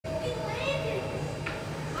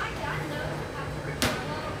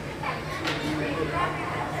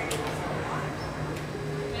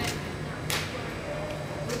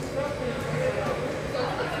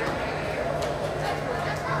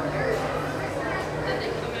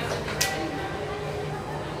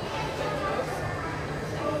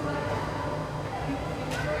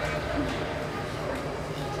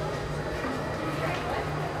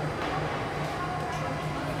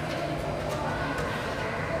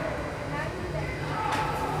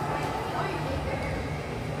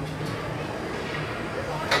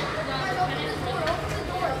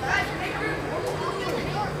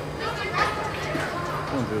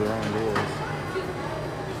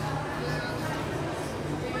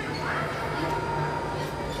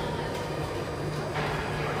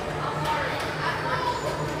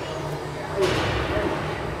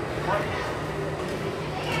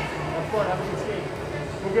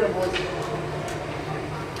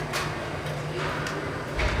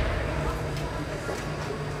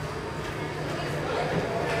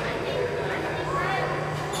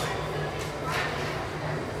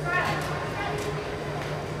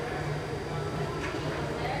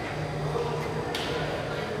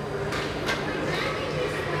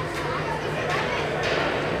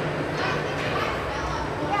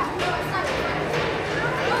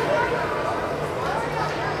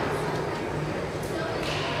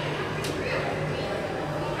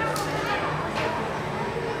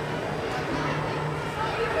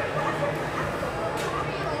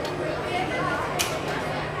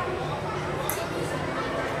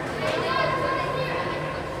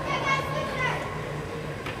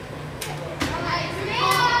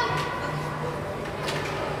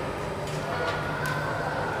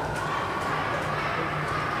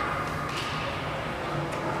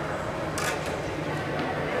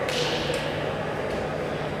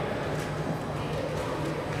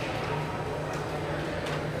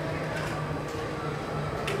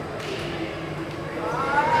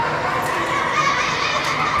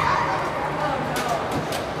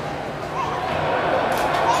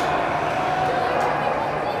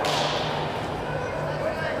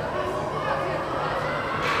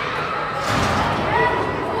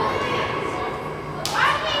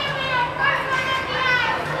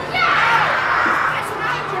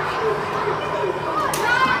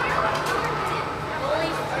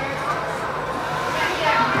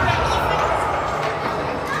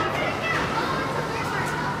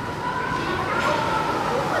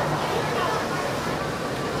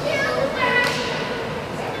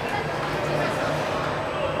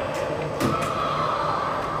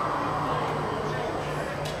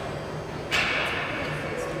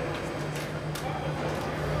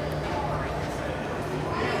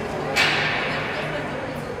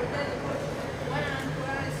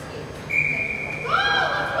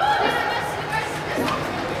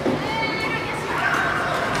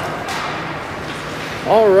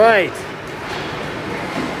All right,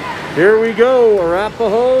 here we go.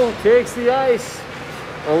 Arapahoe takes the ice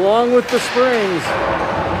along with the Springs.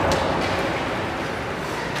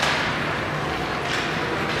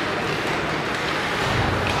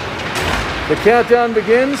 The countdown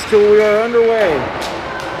begins till we are underway. Is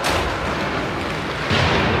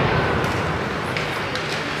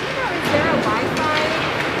there a Wi-Fi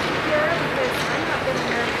here? Because I'm not getting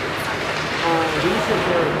there. He should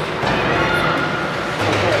hear it.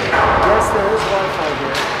 Okay. Yes, there is Wi-Fi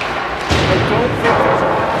here. I don't think there's a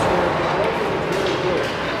password, but I don't think it's very good.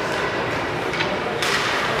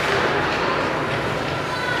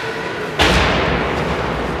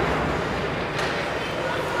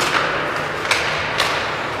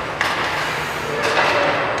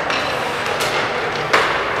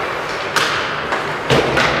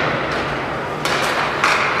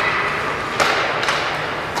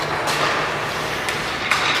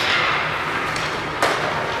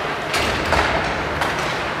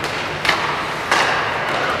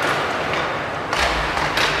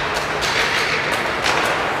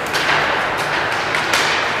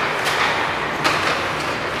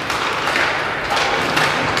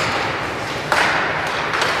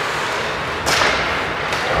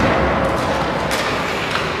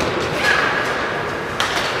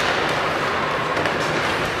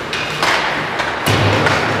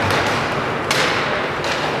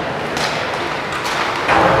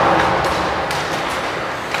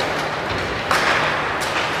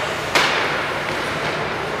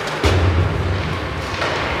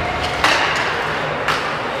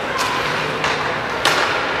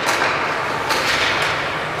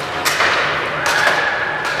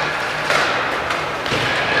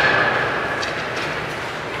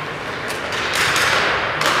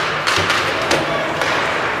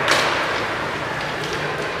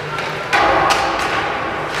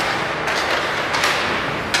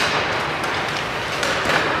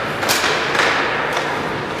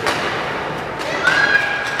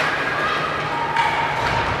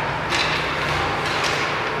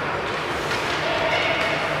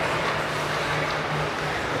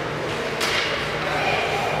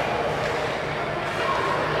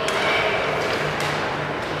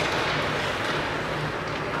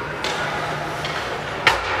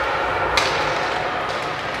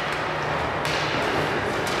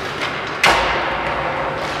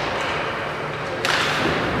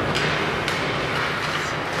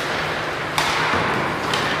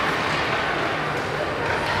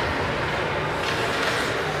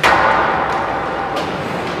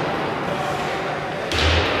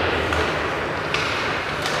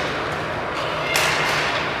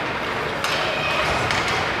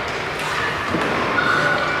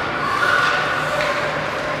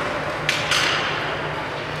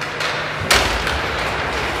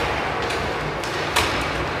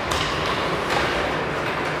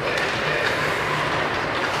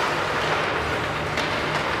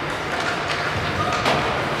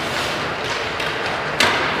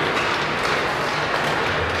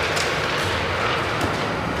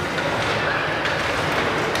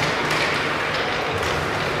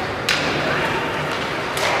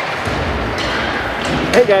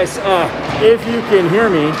 Hey guys, if you can hear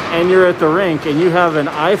me and you're at the rink and you have an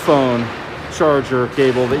iPhone charger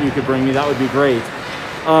cable that you could bring me, that would be great.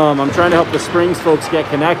 I'm trying to help the Springs folks get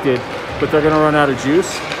connected, but they're gonna run out of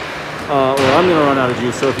juice, or I'm gonna run out of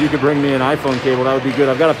juice. So if you could bring me an iPhone cable, that would be good.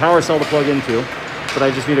 I've got a power cell to plug into, but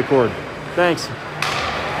I just need a cord. Thanks.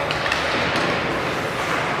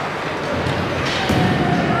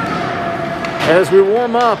 As we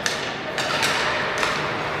warm up,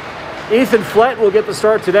 Ethan Flett will get the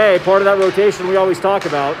start today, part of that rotation we always talk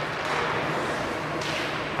about.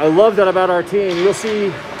 I love that about our team. You'll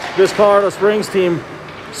see this Colorado Springs team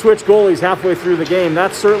switch goalies halfway through the game.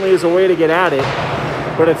 That certainly is a way to get at it,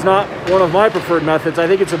 but it's not one of my preferred methods. I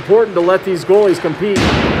think it's important to let these goalies compete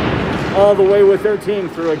all the way with their team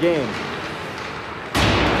through a game.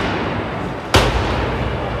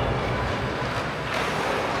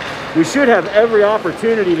 We should have every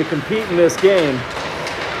opportunity to compete in this game,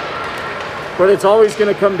 but it's always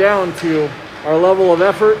going to come down to our level of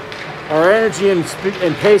effort, our energy and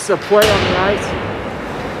pace of play on the ice,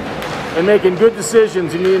 and making good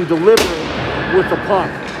decisions and even delivering with the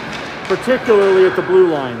puck, particularly at the blue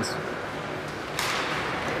lines.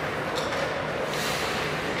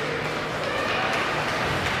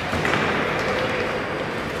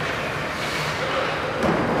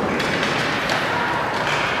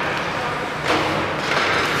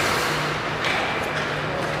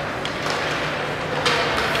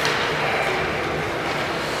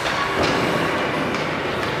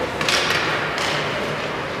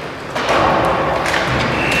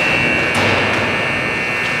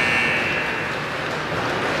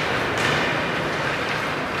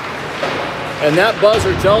 And that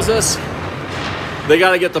buzzer tells us they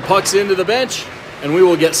got to get the pucks into the bench, and we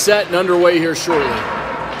will get set and underway here shortly.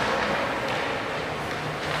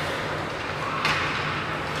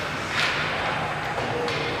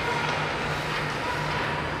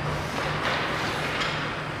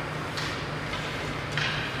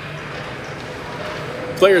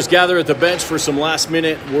 Players gather at the bench for some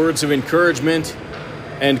last-minute words of encouragement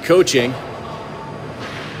and coaching.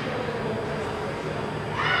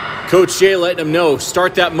 Coach Jay letting them know,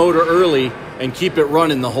 start that motor early and keep it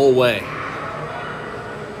running the whole way.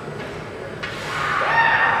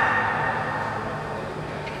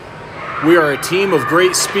 We are a team of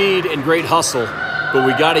great speed and great hustle, but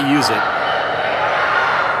we got to use it.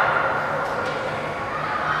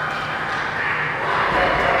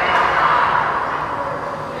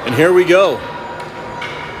 And here we go.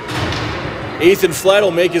 Ethan Flett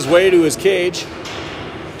will make his way to his cage.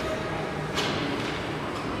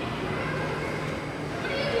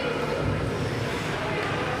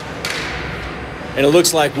 And it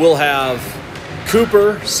looks like we'll have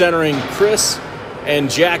Cooper centering Chris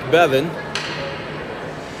and Jack Bevan.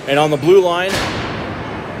 And on the blue line,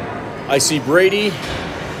 I see Brady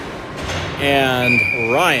and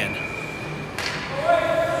Ryan.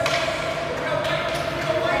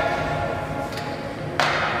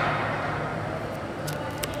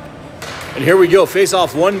 And here we go,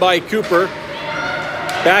 face-off won by Cooper.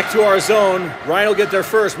 Back to our zone. Ryan will get there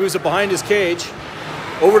first, moves it behind his cage.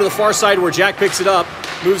 Over to the far side where Jack picks it up,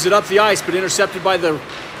 moves it up the ice, but intercepted by the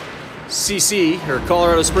CC, or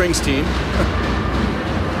Colorado Springs team.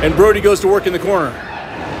 And Brody goes to work in the corner.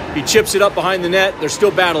 He chips it up behind the net. They're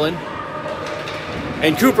still battling.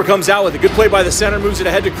 And Cooper comes out with a good play by the center, moves it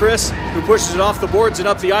ahead to Chris, who pushes it off the boards and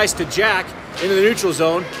up the ice to Jack into the neutral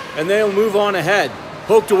zone, and they'll move on ahead.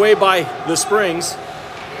 Poked away by the Springs,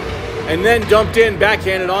 and then dumped in,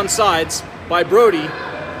 backhanded on sides by Brody.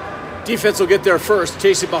 Defense will get there first,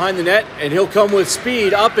 chase it behind the net, and he'll come with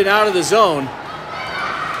speed up and out of the zone.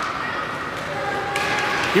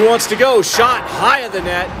 He wants to go, shot high of the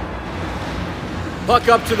net. Puck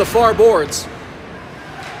up to the far boards.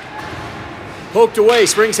 Poked away,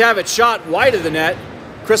 Springs have it, shot wide of the net.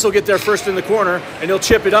 Chris will get there first in the corner, and he'll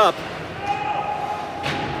chip it up.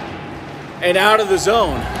 And out of the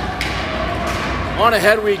zone. On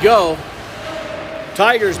ahead we go.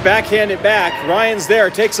 Tigers backhand it back. Ryan's there,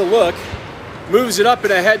 takes a look, moves it up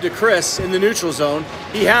and ahead to Chris in the neutral zone.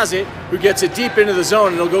 He has it, who gets it deep into the zone,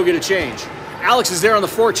 and he'll go get a change. Alex is there on the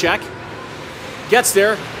forecheck. Gets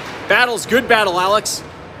there, battles, good battle, Alex.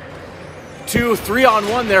 2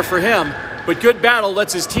 3-on-1 there for him, but good battle,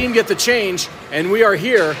 lets his team get the change, and we are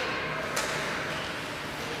here.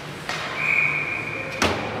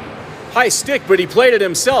 High stick, but he played it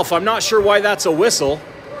himself. I'm not sure why that's a whistle.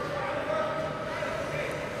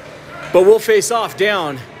 But we'll face off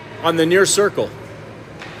down on the near circle.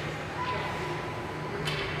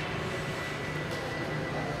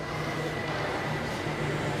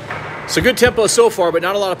 So good tempo so far, but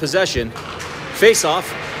not a lot of possession. Face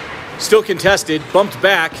off, still contested, bumped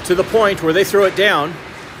back to the point where they throw it down.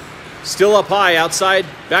 Still up high, outside,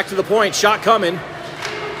 back to the point, shot coming.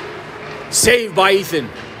 Saved by Ethan.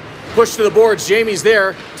 Push to the boards, Jamie's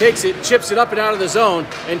there, takes it, chips it up and out of the zone,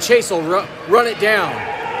 and Chase will run it down.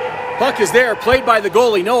 Puck is there, played by the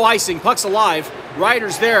goalie, no icing, puck's alive.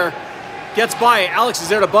 Ryder's there, gets by, Alex is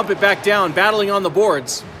there to bump it back down, battling on the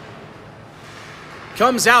boards.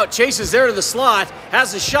 Comes out, Chase is there to the slot,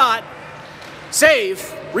 has a shot,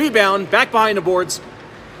 save, rebound, back behind the boards.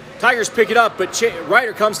 Tigers pick it up, but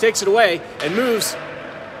Ryder comes, takes it away, and moves.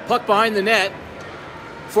 Puck behind the net.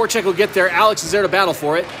 Forecheck will get there, Alex is there to battle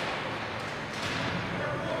for it.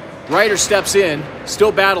 Ryder steps in,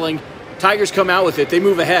 still battling. Tigers come out with it. They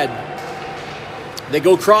move ahead. They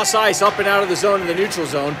go cross ice up and out of the zone in the neutral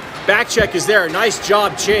zone. Back check is there. Nice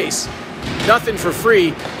job, Chase. Nothing for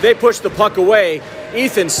free. They push the puck away.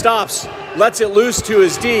 Ethan stops, lets it loose to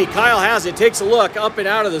his D. Kyle has it, takes a look up and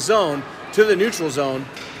out of the zone to the neutral zone.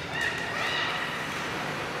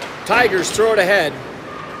 Tigers throw it ahead,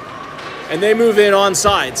 and they move in on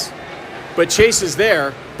sides. But Chase is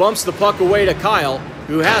there, bumps the puck away to Kyle,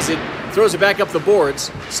 who has it, throws it back up the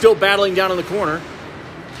boards, still battling down in the corner.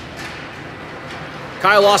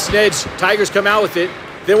 Kyle lost an edge, Tigers come out with it.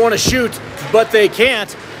 They want to shoot, but they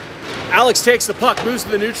can't. Alex takes the puck, moves to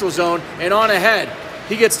the neutral zone, and on ahead.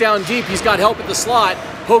 He gets down deep, he's got help at the slot,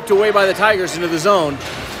 poked away by the Tigers into the zone.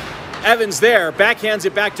 Evans there, backhands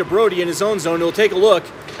it back to Brody in his own zone. He'll take a look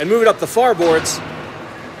and move it up the far boards.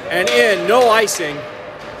 And in, no icing.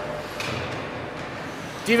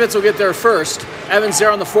 Defense will get there first. Evans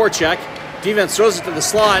there on the forecheck. Defense throws it to the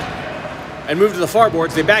slot and move to the far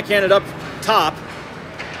boards. They backhand it up top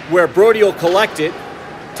where Brody will collect it,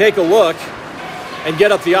 take a look, and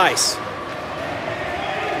get up the ice.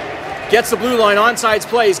 Gets the blue line, onside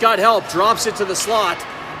play, he's got help, drops it to the slot.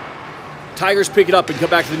 Tigers pick it up and come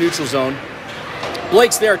back to the neutral zone.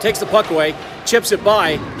 Blake's there, takes the puck away, chips it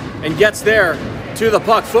by, and gets there to the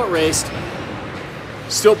puck, foot raced.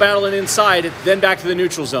 Still battling inside, then back to the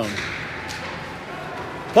neutral zone.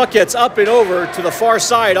 Puck gets up and over to the far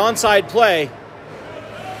side, onside play.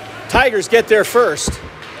 Tigers get there first.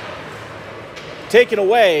 Taken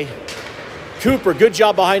away. Cooper, good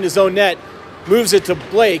job behind his own net. Moves it to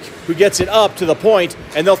Blake, who gets it up to the point,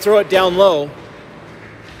 and they'll throw it down low.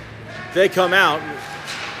 They come out.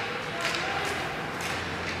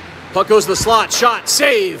 Puck goes to the slot, shot,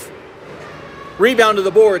 save. Rebound to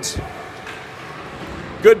the boards.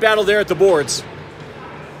 Good battle there at the boards.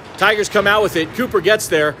 Tigers come out with it. Cooper gets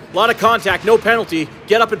there. A lot of contact, no penalty.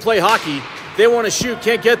 Get up and play hockey. They want to shoot,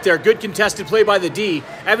 can't get there. Good contested play by the D.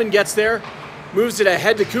 Evan gets there, moves it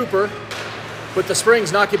ahead to Cooper, but the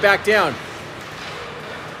Springs knock it back down.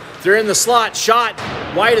 They're in the slot, shot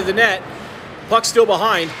wide of the net. Puck still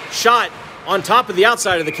behind. Shot on top of the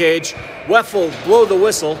outside of the cage. Weff will blow the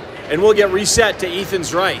whistle, and we'll get reset to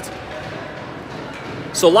Ethan's right.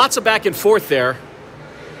 So lots of back and forth there.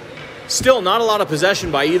 Still not a lot of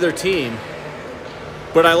possession by either team,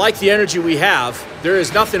 but I like the energy we have. There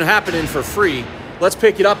is nothing happening for free. Let's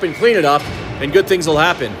pick it up and clean it up, and good things will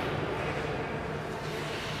happen.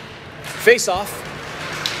 Face off.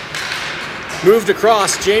 Moved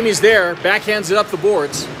across. Jamie's there. Backhands it up the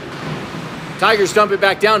boards. Tigers dump it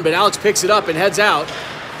back down, but Alex picks it up and heads out.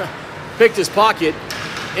 Picked his pocket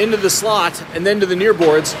into the slot and then to the near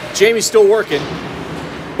boards. Jamie's still working.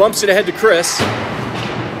 Bumps it ahead to Chris.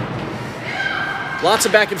 Lots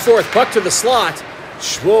of back and forth. Puck to the slot.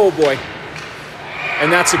 Whoa, boy.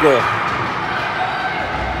 And that's a goal.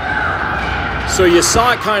 So you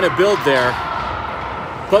saw it kind of build there.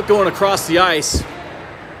 Puck going across the ice.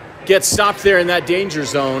 Gets stopped there in that danger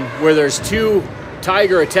zone where there's two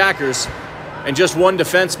Tiger attackers and just one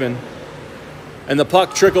defenseman. And the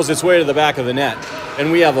puck trickles its way to the back of the net.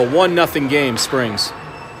 And we have a 1-0 game, Springs.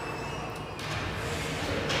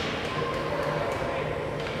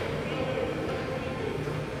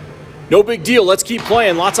 No big deal. Let's keep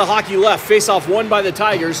playing. Lots of hockey left. Face-off won by the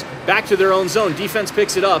Tigers. Back to their own zone. Defense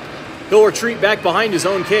picks it up. He'll retreat back behind his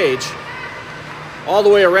own cage. All the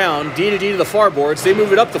way around. D to the far boards. They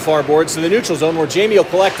move it up the far boards to the neutral zone where Jamie will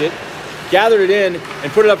collect it. Gather it in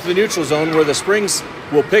and put it up to the neutral zone where the Springs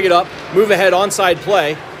will pick it up. Move ahead onside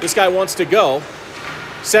play. This guy wants to go.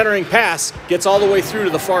 Centering pass. Gets all the way through to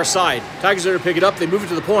the far side. Tigers are to pick it up. They move it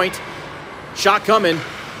to the point. Shot coming.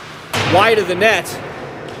 Wide of the net.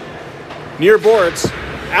 Near boards,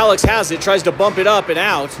 Alex has it, tries to bump it up and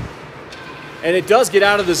out, and it does get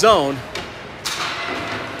out of the zone.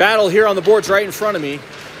 Battle here on the boards right in front of me.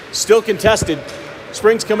 Still contested.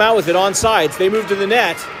 Springs come out with it on sides. They move to the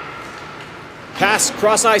net. Pass,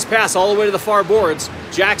 cross-ice pass all the way to the far boards.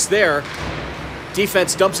 Jack's there.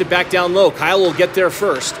 Defense dumps it back down low. Kyle will get there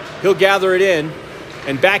first. He'll gather it in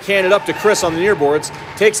and backhand it up to Chris on the near boards.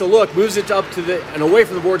 Takes a look, moves it up to the and away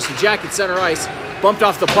from the boards to Jack at center ice. Bumped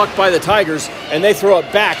off the puck by the Tigers, and they throw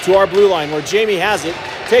it back to our blue line where Jamie has it.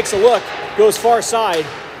 Takes a look, goes far side.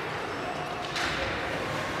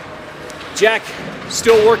 Jack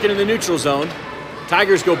still working in the neutral zone.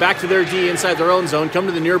 Tigers go back to their D inside their own zone, come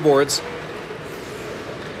to the near boards,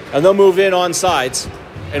 and they'll move in on sides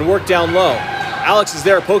and work down low. Alex is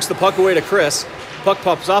there, pokes the puck away to Chris. Puck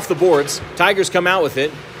pops off the boards. Tigers come out with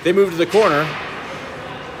it. They move to the corner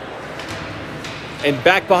and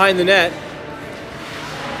back behind the net.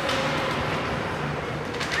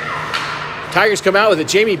 Tigers come out with it.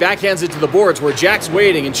 Jamie backhands it to the boards where Jack's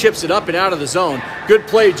waiting and chips it up and out of the zone. Good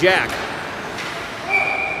play, Jack.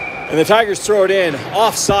 And the Tigers throw it in.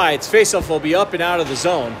 Offsides. Faceoff will be up and out of the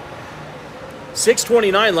zone.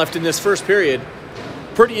 6:29 left in this first period.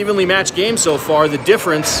 Pretty evenly matched game so far. The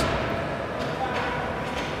difference,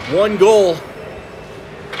 one goal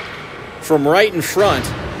from right in front.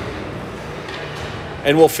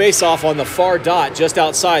 And we'll face off on the far dot just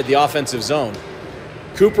outside the offensive zone.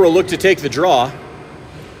 Cooper will look to take the draw.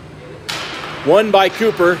 Won by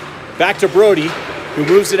Cooper. Back to Brody, who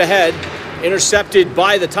moves it ahead. Intercepted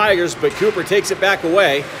by the Tigers, but Cooper takes it back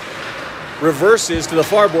away. Reverses to the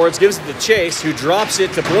far boards, gives it to Chase, who drops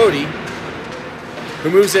it to Brody, who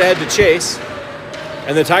moves it ahead to Chase.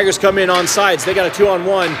 And the Tigers come in on sides. They got a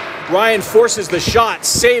 2-on-1. Ryan forces the shot.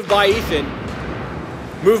 Saved by Ethan.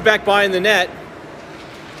 Move back behind the net.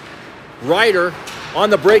 Ryder on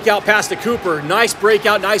the breakout pass to Cooper. Nice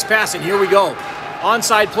breakout, nice pass, and here we go.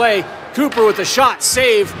 Onside play. Cooper with a shot,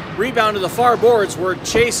 save, rebound to the far boards where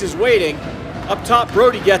Chase is waiting. Up top,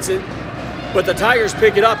 Brody gets it, but the Tigers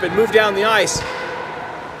pick it up and move down the ice.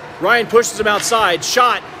 Ryan pushes him outside,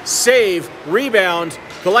 shot, save, rebound,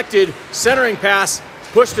 collected, centering pass,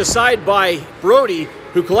 pushed aside by Brody,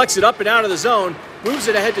 who collects it up and out of the zone, moves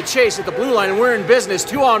it ahead to Chase at the blue line, and we're in business.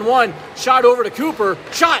 2-on-1, shot over to Cooper,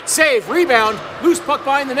 shot, save, rebound, loose puck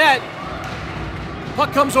behind the net.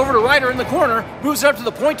 Puck comes over to Ryder in the corner, moves it up to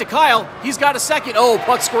the point to Kyle. He's got a second. Oh,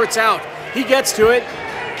 puck squirts out. He gets to it.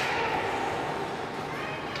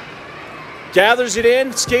 Gathers it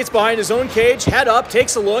in, skates behind his own cage, head up,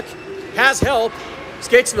 takes a look, has help,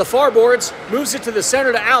 skates to the far boards, moves it to the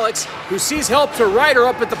center to Alex, who sees help to Ryder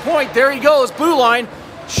up at the point. There he goes, blue line.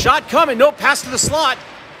 Shot coming, no, pass to the slot.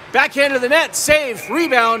 Backhand to the net, save,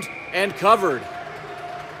 rebound, and covered.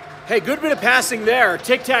 Hey, good bit of passing there.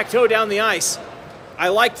 Tic-tac-toe down the ice. I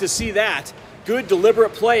like to see that. Good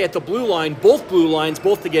deliberate play at the blue line, both blue lines,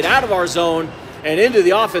 both to get out of our zone and into the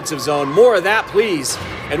offensive zone. More of that, please.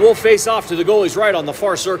 And we'll face off to the goalie's right on the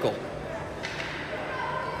far circle.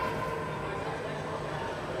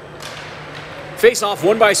 Face off,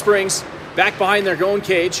 won by Springs. Back behind their own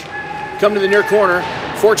cage. Come to the near corner.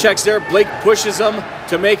 Forechecks there. Blake pushes them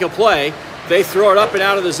to make a play. They throw it up and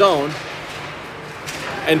out of the zone.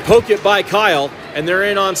 And poke it by Kyle. And they're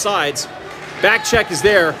in on sides. Back check is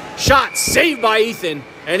there. Shot saved by Ethan.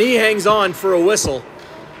 And he hangs on for a whistle.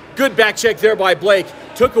 Good back check there by Blake.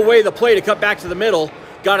 Took away the play to cut back to the middle.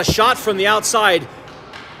 Got a shot from the outside.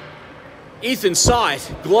 Ethan saw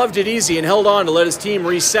it, gloved it easy, and held on to let his team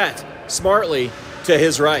reset smartly to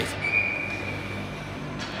his right.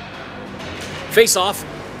 Face-off.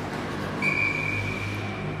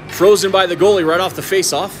 Frozen by the goalie right off the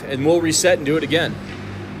face-off, and we'll reset and do it again.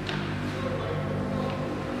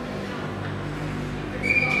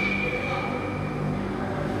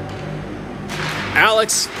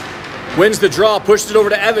 Alex wins the draw, pushed it over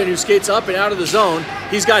to Evan, who skates up and out of the zone.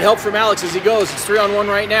 He's got help from Alex as he goes. It's 3-on-1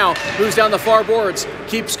 right now. Moves down the far boards,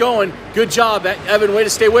 keeps going. Good job, Evan, way to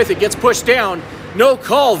stay with it. Gets pushed down. No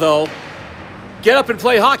call, though. Get up and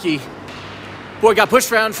play hockey. Boy, got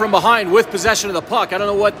pushed around from behind with possession of the puck. I don't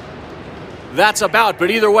know what that's about,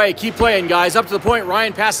 but either way, keep playing, guys. Up to the point,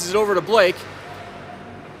 Ryan passes it over to Blake.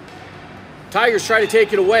 Tigers try to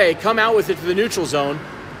take it away, come out with it to the neutral zone.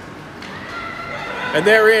 And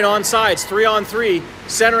they're in on sides, 3-on-3,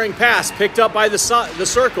 centering pass, picked up by the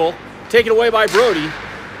circle, taken away by Brody.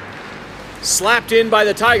 Slapped in by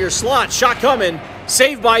the Tigers, slot, shot coming,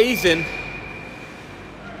 saved by Ethan.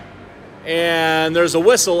 And there's a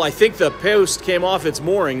whistle. I think the post came off its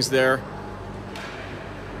moorings there.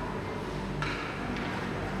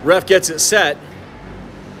 Ref gets it set.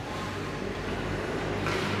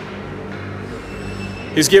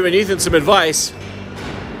 He's giving Ethan some advice.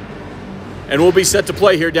 And we'll be set to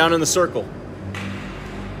play here down in the circle.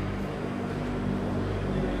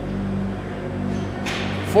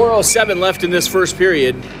 .407 left in this first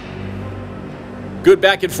period. Good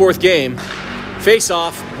back and forth game.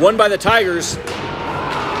 Face-off, won by the Tigers.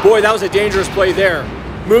 Boy, that was a dangerous play there.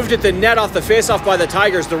 Moved at the net off the face-off by the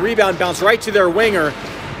Tigers. The rebound bounced right to their winger,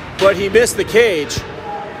 but he missed the cage.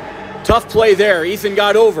 Tough play there. Ethan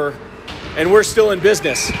got over, and we're still in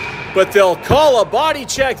business. But they'll call a body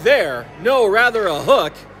check there. No, rather a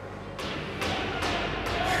hook.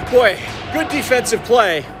 Boy, good defensive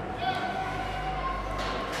play.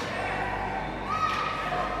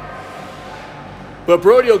 But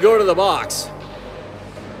Brody will go to the box.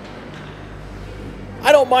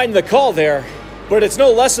 I don't mind the call there, but it's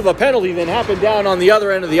no less of a penalty than happened down on the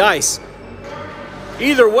other end of the ice.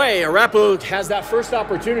 Either way, Arapahoe has that first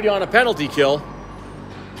opportunity on a penalty kill,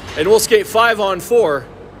 and we'll skate 5-on-4.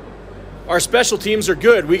 Our special teams are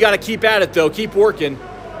good. We got to keep at it, though. Keep working.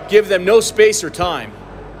 Give them no space or time.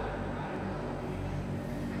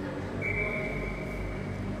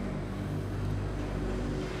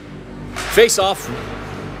 Face-off.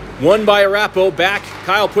 Won by Arapahoe. Back.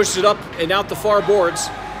 Kyle pushes it up and out the far boards.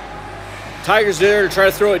 Tigers there to try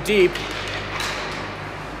to throw it deep.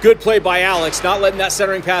 Good play by Alex. Not letting that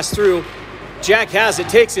centering pass through. Jack has it.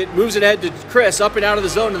 Takes it. Moves it ahead to Chris. Up and out of the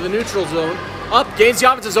zone to the neutral zone. Up, gains the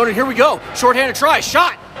offensive zone, and here we go. Short-handed try,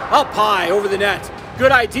 shot, up high, over the net.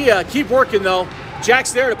 Good idea, keep working though.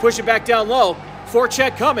 Jack's there to push it back down low.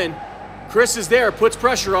 Forecheck coming. Chris is there, puts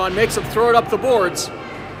pressure on, makes him throw it up the boards.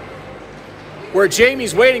 Where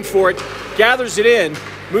Jamie's waiting for it, gathers it in,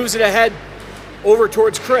 moves it ahead over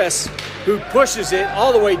towards Chris, who pushes it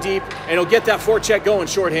all the way deep, and he'll get that forecheck going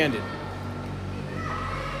short-handed.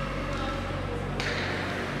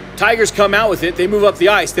 Tigers come out with it. They move up the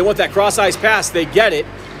ice. They want that cross-ice pass. They get it.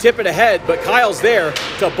 tip it ahead, but Kyle's there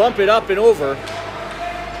to bump it up and over.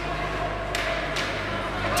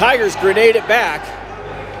 Tigers grenade it back.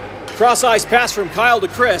 Cross-ice pass from Kyle to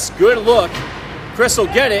Chris. Good look. Chris will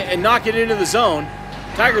get it and knock it into the zone.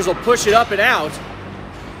 Tigers will push it up and out.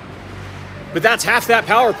 But that's half that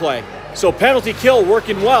power play. So penalty kill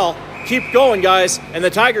working well. Keep going, guys. And the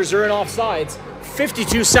Tigers are in offsides.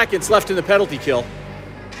 52 seconds left in the penalty kill.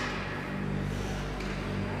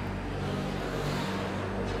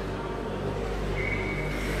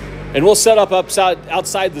 And we'll set up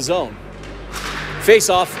outside the zone.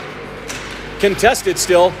 Face-off. Contested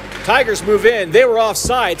still. Tigers move in. They were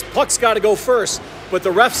offsides. Puck's got to go first. But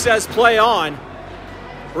the ref says play on.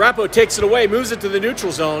 Rappo takes it away, moves it to the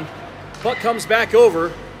neutral zone. Puck comes back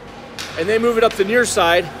over. And they move it up the near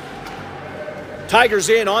side. Tigers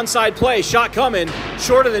in, onside play, shot coming,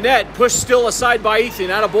 short of the net, pushed still aside by Ethan,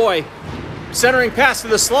 attaboy. Centering pass to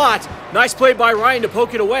the slot, nice play by Ryan to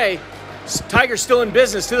poke it away. Tigers still in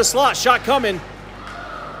business, to the slot, shot coming.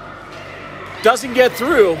 Doesn't get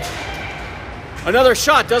through. Another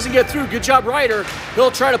shot, doesn't get through, good job Ryder.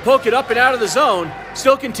 He'll try to poke it up and out of the zone.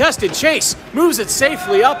 Still contested, Chase moves it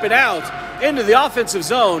safely up and out into the offensive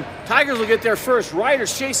zone. Tigers will get there first,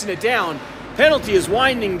 Ryder's chasing it down. Penalty is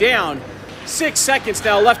winding down. 6 seconds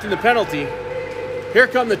now left in the penalty. Here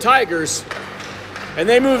come the Tigers. And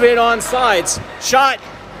they move in on sides. Shot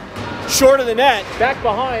short of the net. Back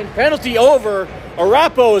behind. Penalty over.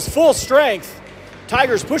 Arapo is full strength.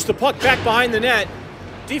 Tigers push the puck back behind the net.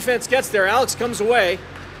 Defense gets there. Alex comes away.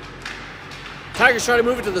 Tigers try to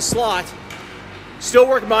move it to the slot. Still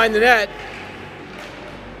working behind the net.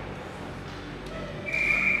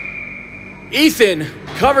 Ethan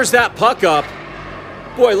covers that puck up.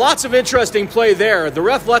 Boy, lots of interesting play there. The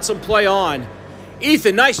ref lets him play on.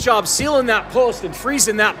 Ethan, nice job sealing that post and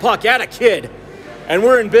freezing that puck at a kid. And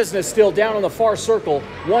we're in business still down on the far circle.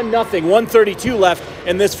 1-0, 1:32 left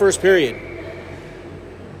in this first period.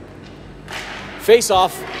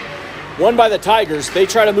 Face-off, won by the Tigers. They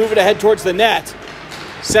try to move it ahead towards the net.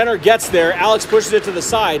 Center gets there. Alex pushes it to the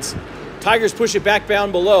sides. Tigers push it back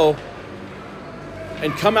down below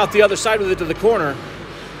and come out the other side with it to the corner.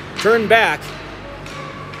 Turn back.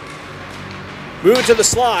 Move it to the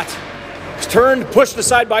slot. Turned, pushed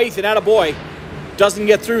aside by Ethan, attaboy. Doesn't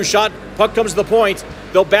get through, shot, puck comes to the point.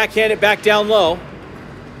 They'll backhand it back down low.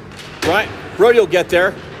 Right, Brody will get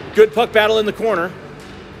there. Good puck battle in the corner.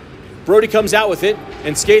 Brody comes out with it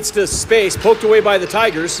and skates to space, poked away by the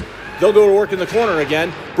Tigers. They'll go to work in the corner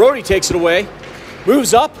again. Brody takes it away,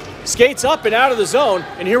 moves up, skates up and out of the zone,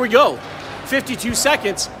 and here we go. 52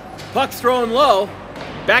 seconds, puck thrown low.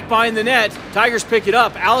 Back behind the net, Tigers pick it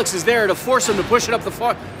up. Alex is there to force him to push it up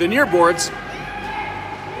the near boards.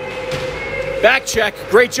 Back check,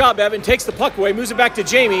 great job Evan, takes the puck away, moves it back to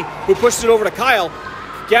Jamie, who pushes it over to Kyle,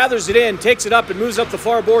 gathers it in, takes it up and moves up the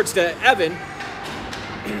far boards to Evan.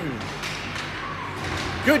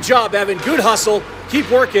 Good job Evan, good hustle, keep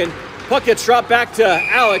working. Puck gets dropped back to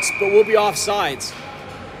Alex, but we'll be offsides.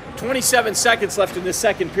 27 seconds left in this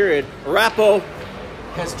second period. Arapo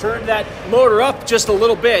has turned that motor up just a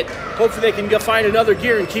little bit. Hopefully they can go find another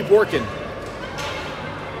gear and keep working.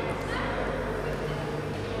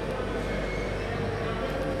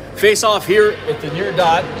 Face off here at the near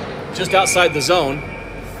dot, just outside the zone.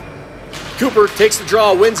 Cooper takes the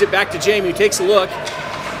draw, wins it back to Jamie, who takes a look.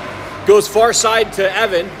 Goes far side to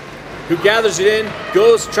Evan, who gathers it in,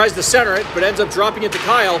 tries to center it, but ends up dropping it to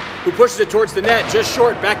Kyle, who pushes it towards the net, just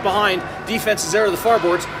short, back behind. Defense is there to the far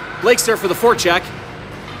boards. Blake's there for the forecheck.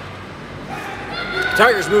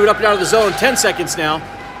 Tigers move it up and out of the zone, 10 seconds now.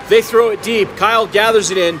 They throw it deep. Kyle gathers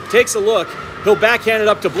it in, takes a look. He'll backhand it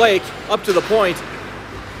up to Blake, up to the point.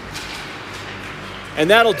 And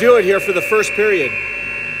that'll do it here for the first period.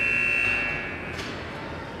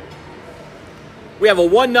 We have a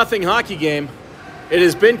 1-0 hockey game. It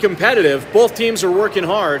has been competitive. Both teams are working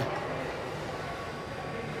hard.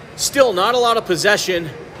 Still not a lot of possession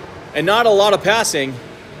and not a lot of passing,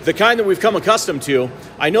 the kind that we've come accustomed to.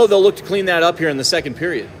 I know they'll look to clean that up here in the second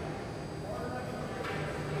period.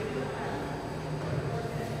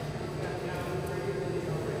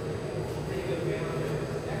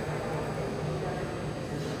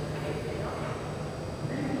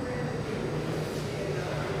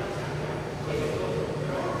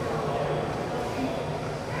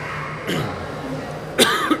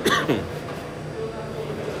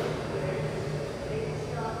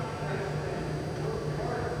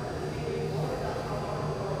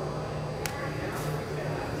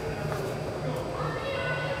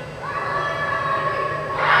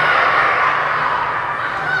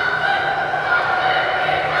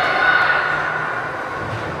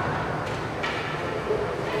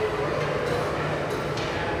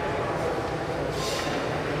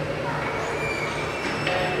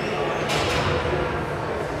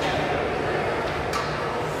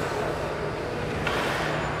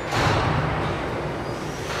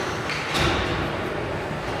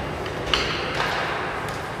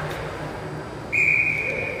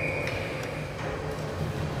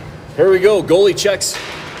 Here we go. Goalie checks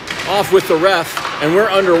off with the ref, and we're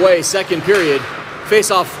underway. Second period.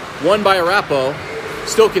 Face-off won by Arapaho.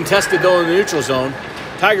 Still contested, though, in the neutral zone.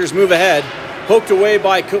 Tigers move ahead. Poked away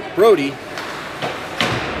by Brody.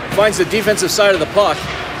 Finds the defensive side of the puck.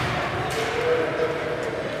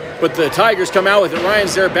 But the Tigers come out with it.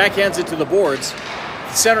 Ryan's there, backhands it to the boards.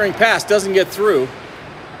 The centering pass doesn't get through.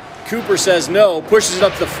 Cooper says no, pushes it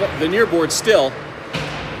up the near board still.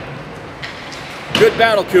 Good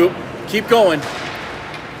battle, Coop. Keep going.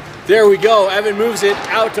 There we go. Evan moves it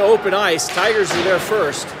out to open ice. Tigers are there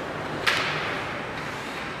first.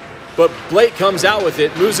 But Blake comes out with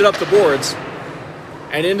it, moves it up the boards,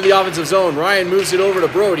 and into the offensive zone. Ryan moves it over to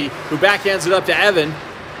Brody, who backhands it up to Evan,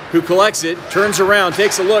 who collects it, turns around,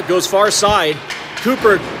 takes a look, goes far side.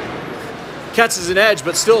 Cooper catches an edge,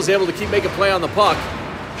 but still is able to keep making play on the puck.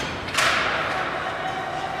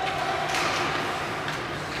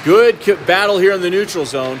 Good battle here in the neutral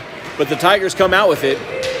zone, but the Tigers come out with it.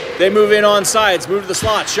 They move in on sides, move to the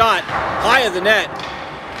slot, shot, high of the net.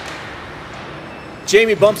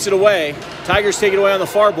 Jamie bumps it away. Tigers take it away on the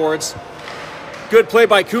far boards. Good play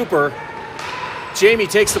by Cooper. Jamie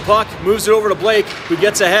takes the puck, moves it over to Blake, who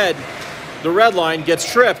gets ahead. The red line gets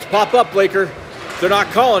tripped. Pop up, Blaker. They're not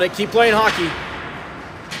calling it. Keep playing hockey.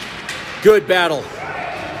 Good battle.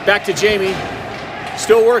 Back to Jamie.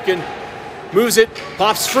 Still working. Moves it.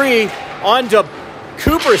 Pops free. On to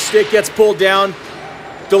Cooper's stick. Gets pulled down.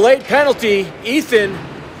 Delayed penalty. Ethan.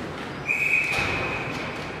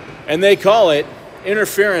 And they call it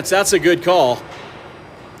interference. That's a good call.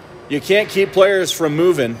 You can't keep players from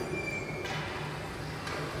moving.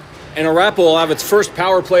 And Arapaho will have its first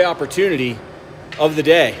power play opportunity of the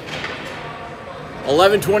day.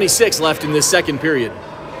 11:26 left in this second period.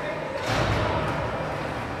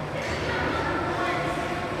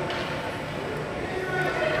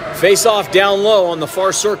 Face off down low on the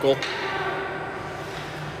far circle.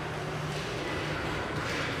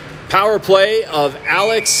 Power play of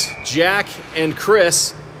Alex, Jack, and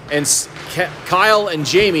Chris, and Kyle and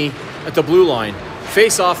Jamie at the blue line.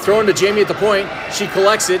 Face off, thrown to Jamie at the point. She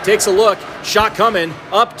collects it, takes a look. Shot coming,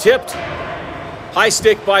 up, tipped. High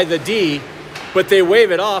stick by the D, but they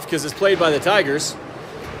wave it off because it's played by the Tigers.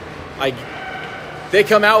 They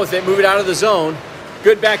come out with it, move it out of the zone.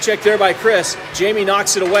 Good back check there by Chris. Jamie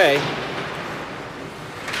knocks it away.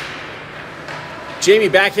 Jamie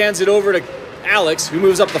backhands it over to Alex, who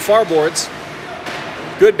moves up the far boards.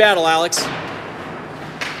 Good battle, Alex.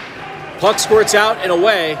 Puck squirts out and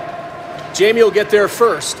away. Jamie will get there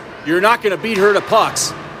first. You're not going to beat her to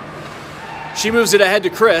pucks. She moves it ahead to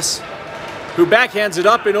Chris, who backhands it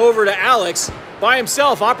up and over to Alex. By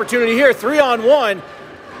himself, opportunity here, 3-on-1.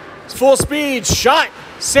 It's full speed, shot,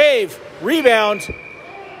 save, rebound.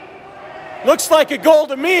 Looks like a goal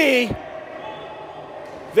to me.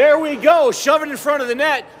 There we go, shove it in front of the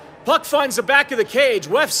net. Puck finds the back of the cage.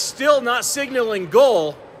 Ref's still not signaling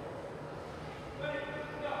goal.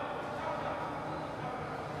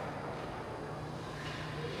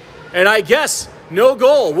 And I guess no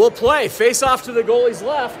goal. We'll play. Face off to the goalie's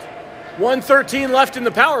left. 1:13 left in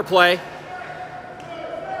the power play.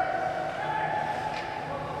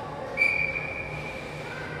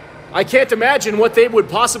 I can't imagine what they would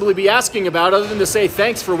possibly be asking about other than to say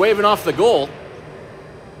thanks for waving off the goal.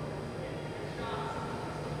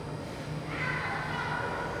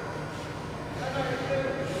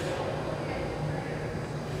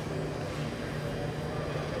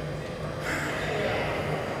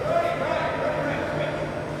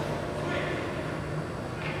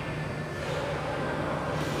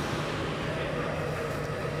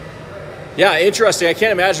 Yeah, interesting. I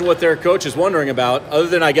can't imagine what their coach is wondering about, other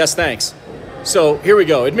than, I guess, thanks. So here we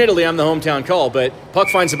go. Admittedly, I'm the hometown call, but puck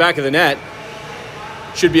finds the back of the net.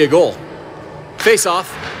 Should be a goal. Face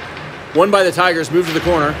off. Won by the Tigers. Move to the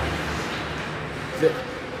corner.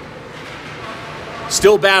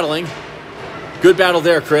 Still battling. Good battle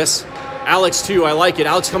there, Chris. Alex, too. I like it.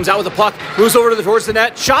 Alex comes out with the puck. Moves over towards the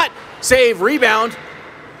net. Shot. Save. Rebound.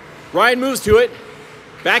 Ryan moves to it.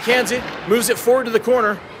 Backhands it. Moves it forward to the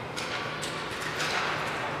corner.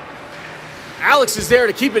 Alex is there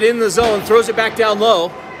to keep it in the zone, throws it back down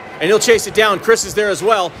low, and he'll chase it down. Chris is there as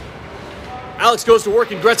well. Alex goes to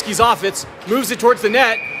work in Gretzky's offense, moves it towards the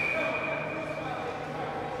net.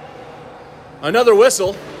 Another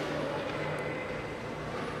whistle.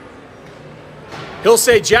 He'll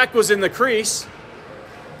say Jack was in the crease,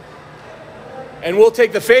 and we'll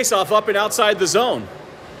take the face-off up and outside the zone.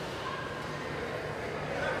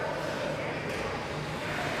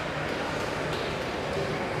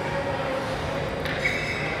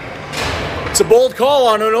 It's a bold call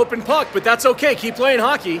on an open puck, but that's okay. Keep playing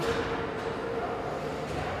hockey.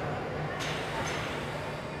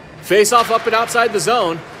 Face off up and outside the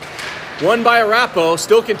zone. Won by Arapo,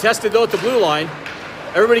 still contested though at the blue line.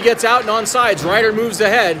 Everybody gets out and on sides. Ryder moves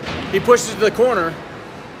ahead. He pushes to the corner.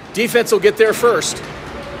 Defense will get there first.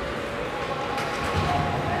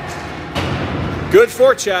 Good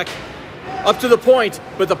forecheck. Up to the point,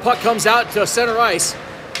 but the puck comes out to center ice.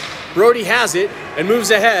 Brody has it and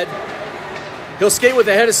moves ahead. He'll skate with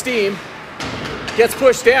a head of steam. Gets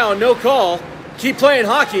pushed down, no call. Keep playing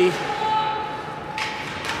hockey.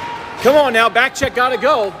 Come on now, back check gotta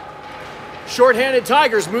go. Short-handed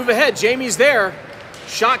Tigers move ahead. Jamie's there.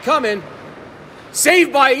 Shot coming.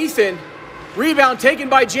 Saved by Ethan. Rebound taken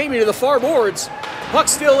by Jamie to the far boards. Puck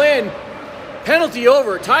still in. Penalty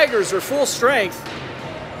over. Tigers are full strength.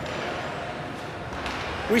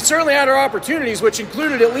 We certainly had our opportunities, which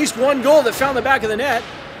included at least one goal that found the back of the net.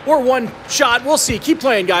 Or one shot. We'll see. Keep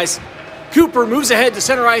playing, guys. Cooper moves ahead to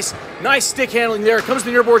center ice. Nice stick handling there. Comes to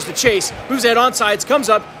the near boards to Chase. Moves ahead onsides. Comes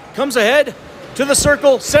up. Comes ahead to the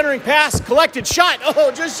circle. Centering pass. Collected shot.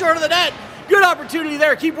 Oh, just short of the net. Good opportunity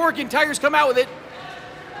there. Keep working. Tigers come out with it.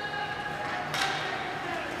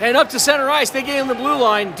 And up to center ice. They gain the blue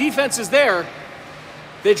line. Defense is there.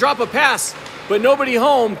 They drop a pass, but nobody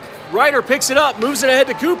home. Ryder picks it up, moves it ahead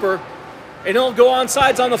to Cooper, and he'll go on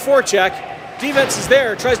sides on the forecheck. Defense is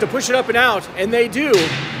there, tries to push it up and out, and they do.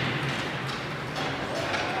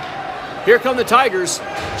 Here come the Tigers.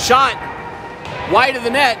 Shot wide of the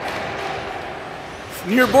net.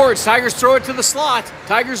 Near boards, Tigers throw it to the slot.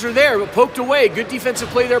 Tigers are there, but poked away. Good defensive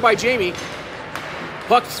play there by Jamie.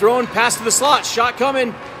 Puck thrown past to the slot. Shot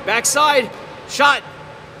coming. Backside. Shot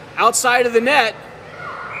outside of the net.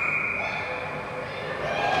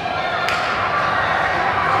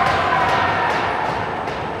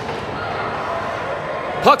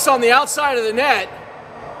 Puck's on the outside of the net.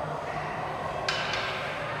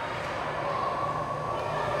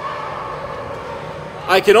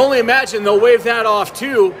 I can only imagine they'll wave that off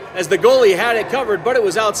too, as the goalie had it covered, but it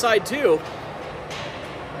was outside too.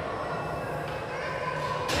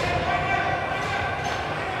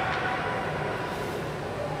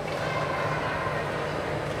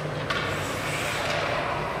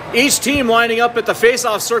 Each team lining up at the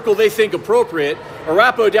face-off circle they think appropriate.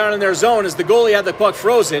 Arapo down in their zone as the goalie had the puck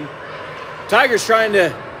frozen. Tigers trying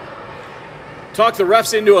to talk the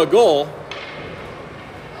refs into a goal.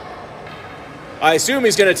 I assume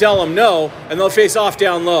he's going to tell them no, and they'll face off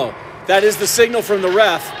down low. That is the signal from the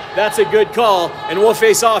ref. That's a good call, and we'll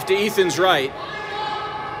face off to Ethan's right.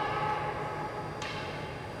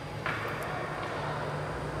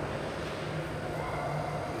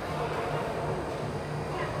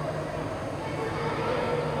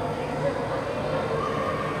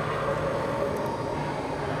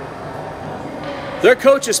 Their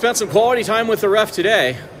coach has spent some quality time with the ref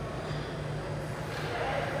today.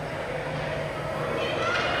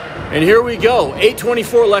 And here we go.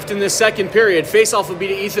 8:24 left in this second period. Face-off will be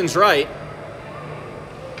to Ethan's right.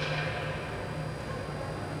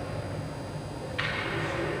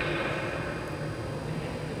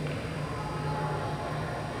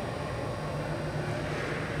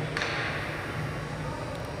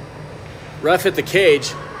 Ref at the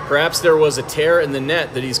cage. Perhaps there was a tear in the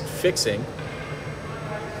net that he's fixing.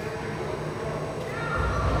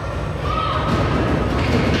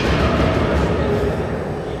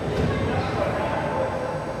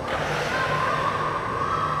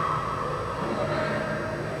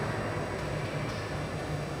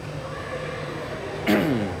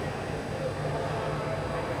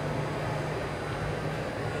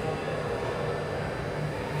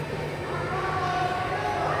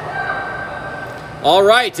 All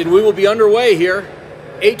right, and we will be underway here.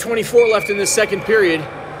 8:24 left in this second period.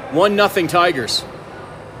 1-0 Tigers.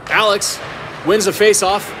 Alex wins a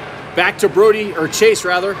face-off. Back to Brody, or Chase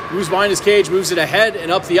rather, moves behind his cage, moves it ahead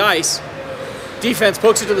and up the ice. Defense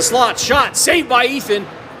pokes it to the slot. Shot, saved by Ethan.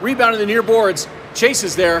 Rebound in the near boards. Chase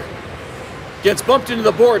is there. Gets bumped into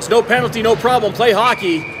the boards. No penalty, no problem. Play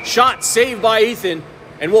hockey. Shot, saved by Ethan.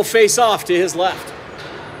 And we'll face off to his left.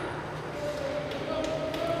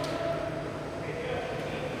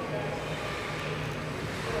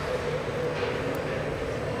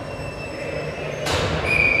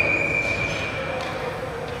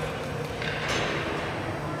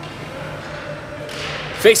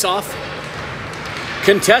 Face off.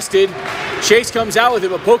 Contested. Chase comes out with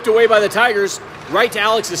it, but poked away by the Tigers. Right to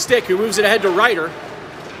Alex's stick, who moves it ahead to Ryder,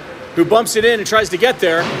 who bumps it in and tries to get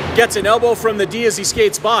there. Gets an elbow from the D as he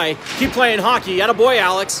skates by. Keep playing hockey. Attaboy,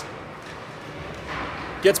 Alex.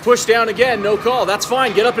 Gets pushed down again. No call. That's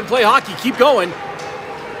fine. Get up and play hockey. Keep going.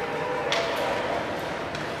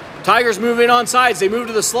 Tigers move in on sides. They move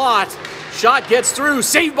to the slot. Shot gets through,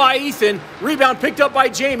 saved by Ethan. Rebound picked up by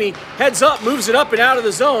Jamie. Heads up, moves it up and out of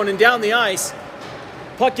the zone and down the ice.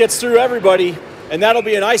 Puck gets through everybody, and that'll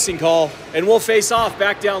be an icing call. And we'll face off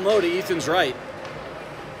back down low to Ethan's right.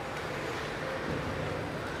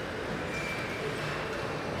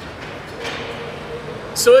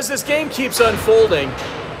 So as this game keeps unfolding,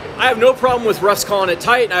 I have no problem with refs calling it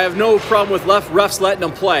tight, and I have no problem with refs letting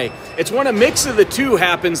them play. It's when a mix of the two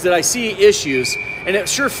happens that I see issues, and it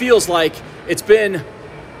sure feels like it's been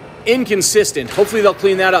inconsistent. Hopefully they'll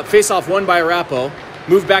clean that up. Face-off won by Arapo.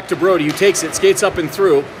 Move back to Brody, who takes it, skates up and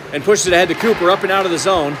through, and pushes it ahead to Cooper, up and out of the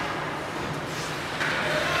zone.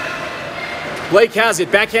 Blake has it,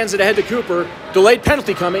 backhands it ahead to Cooper. Delayed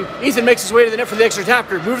penalty coming. Ethan makes his way to the net for the extra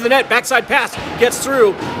tapper. Move to the net, backside pass, gets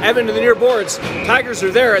through. Evan to the near boards. Tigers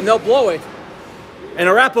are there, and they'll blow it. And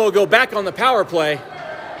Arapo will go back on the power play.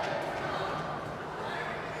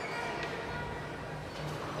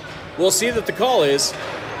 We'll see that the call is.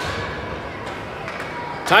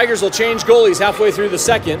 Tigers will change goalies halfway through the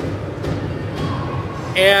second.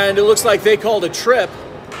 And it looks like they called a trip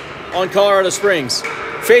on Colorado Springs.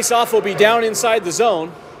 Face-off will be down inside the zone,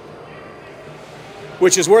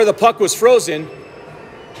 which is where the puck was frozen.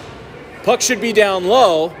 Puck should be down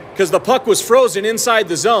low because the puck was frozen inside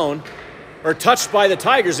the zone or touched by the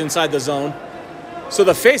Tigers inside the zone. So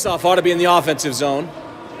the face-off ought to be in the offensive zone.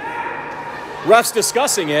 Refs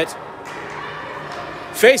discussing it.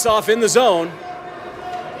 Face-off in the zone.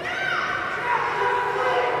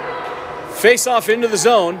 Face-off into the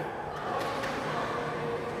zone.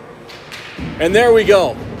 And there we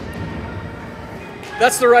go.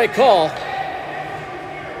 That's the right call.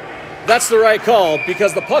 That's the right call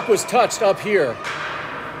because the puck was touched up here.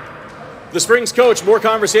 The Springs coach, more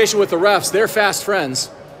conversation with the refs. They're fast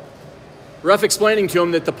friends. Ref explaining to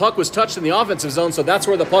him that the puck was touched in the offensive zone, so that's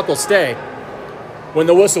where the puck will stay when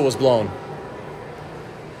the whistle was blown.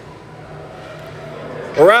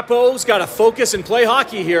 Arapo's got to focus and play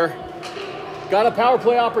hockey here. Got a power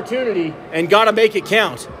play opportunity and got to make it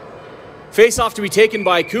count. Face-off to be taken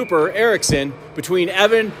by Cooper Erickson between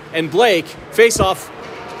Evan and Blake. Face-off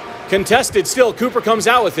contested still. Cooper comes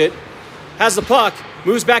out with it. Has the puck.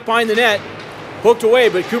 Moves back behind the net. Poked away,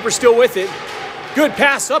 but Cooper's still with it. Good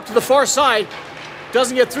pass up to the far side.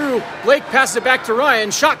 Doesn't get through. Blake passes it back to Ryan.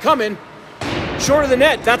 Shot coming. Short of the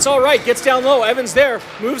net. That's all right. Gets down low. Evans there.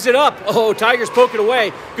 Moves it up. Oh, Tigers poke it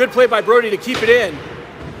away. Good play by Brody to keep it in.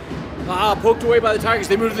 Poked away by the Tigers.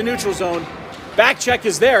 They move to the neutral zone. Back check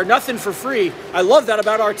is there. Nothing for free. I love that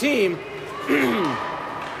about our team.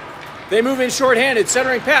 They move in shorthanded.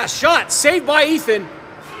 Centering pass. Shot. Saved by Ethan.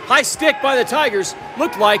 High stick by the Tigers.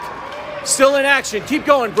 Looked like still in action. Keep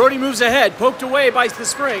going. Brody moves ahead. Poked away by the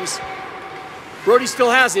Springs. Brody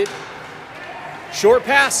still has it. Short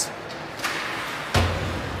pass.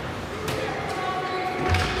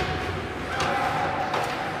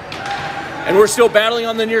 And we're still battling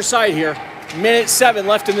on the near side here. Minute 7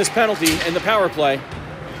 left in this penalty in the power play.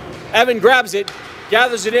 Evan grabs it,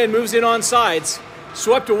 gathers it in, moves in on sides.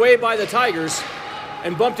 Swept away by the Tigers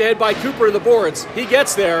and bumped ahead by Cooper to the boards. He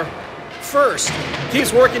gets there first.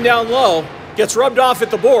 Keeps working down low. Gets rubbed off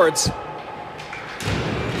at the boards.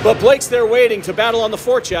 But Blake's there waiting to battle on the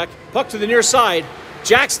forecheck. Puck to the near side.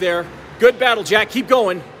 Jack's there. Good battle, Jack. Keep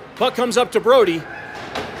going. Puck comes up to Brody,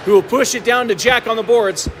 who will push it down to Jack on the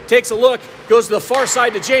boards. Takes a look. Goes to the far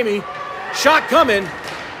side to Jamie. Shot coming.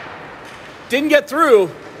 Didn't get through.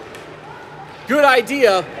 Good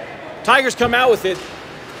idea. Tigers come out with it.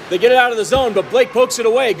 They get it out of the zone, but Blake pokes it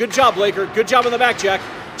away. Good job, Blaker. Good job on the back, Jack.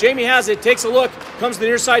 Jamie has it, takes a look, comes to the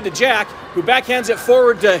near side to Jack, who backhands it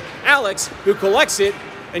forward to Alex, who collects it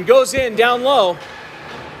and goes in down low.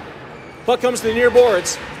 Puck comes to the near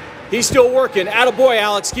boards. He's still working. Attaboy,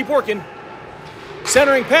 Alex. Keep working.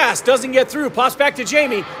 Centering pass. Doesn't get through. Pops back to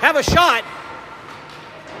Jamie. Have a shot.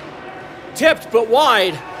 Tipped, but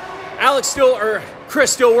wide.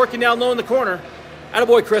 Chris still working down low in the corner.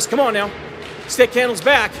 Attaboy, Chris. Come on now. Stick handles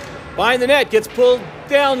back. Behind the net. Gets pulled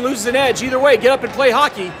down. Loses an edge. Either way, get up and play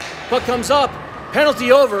hockey. Puck comes up.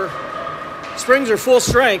 Penalty over. Springs are full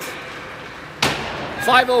strength.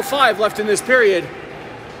 5:05 left in this period.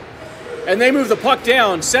 And they move the puck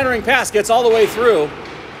down. Centering pass gets all the way through.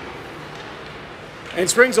 And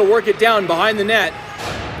Springs will work it down behind the net.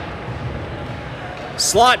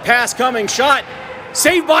 Slot pass coming. Shot.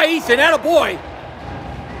 Saved by Ethan. Attaboy.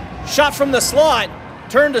 Shot from the slot.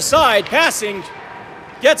 Turned aside. Passing.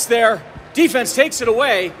 Gets there. Defense takes it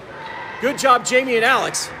away. Good job, Jamie and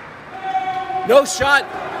Alex. No shot.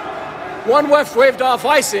 One ref waved off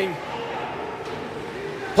icing.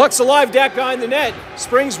 Puck's alive back behind the net.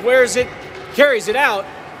 Springs wears it, carries it out.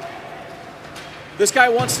 This guy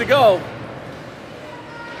wants to go.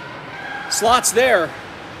 Slot's there.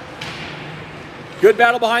 Good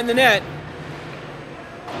battle behind the net.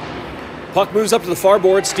 Puck moves up to the far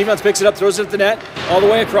boards. Defense picks it up, throws it at the net, all the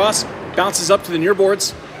way across, bounces up to the near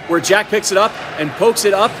boards, where Jack picks it up and pokes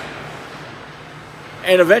it up,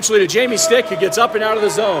 and eventually to Jamie's stick, who gets up and out of the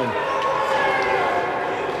zone.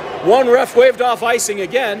 One ref waved off icing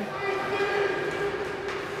again.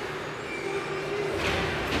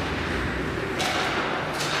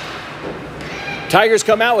 Tigers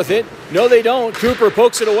come out with it. No, they don't. Cooper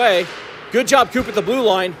pokes it away. Good job, Coop, at the blue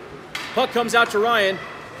line. Puck comes out to Ryan,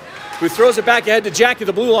 who throws it back ahead to Jack at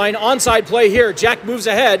the blue line. Onside play here. Jack moves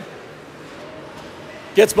ahead.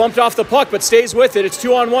 Gets bumped off the puck, but stays with it. It's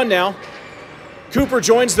 2-on-1 now. Cooper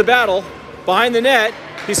joins the battle. Behind the net,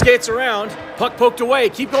 he skates around. Puck poked away.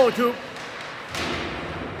 Keep going, Coop.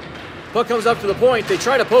 Puck comes up to the point. They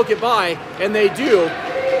try to poke it by, and they do.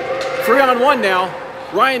 3-on-1 now.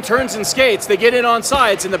 Ryan turns and skates. They get in on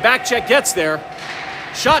sides, and the back check gets there.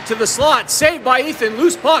 Shot to the slot. Saved by Ethan.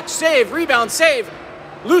 Loose puck. Save. Rebound. Save.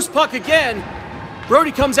 Loose puck again.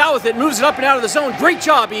 Brody comes out with it, moves it up and out of the zone. Great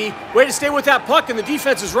job, E. Way to stay with that puck, and the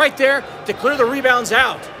defense is right there to clear the rebounds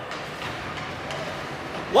out.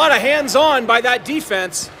 A lot of hands-on by that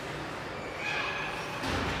defense.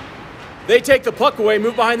 They take the puck away,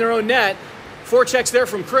 move behind their own net. Forechecks there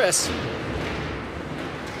from Chris.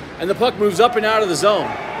 And the puck moves up and out of the zone.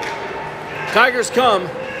 Tigers come.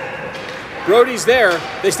 Brody's there.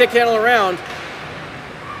 They stick handle around.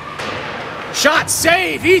 Shot,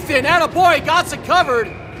 save, Ethan, attaboy, got it covered.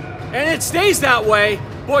 And it stays that way.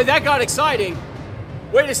 Boy, that got exciting.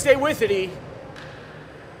 Way to stay with it, E.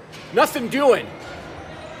 Nothing doing.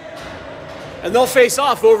 And they'll face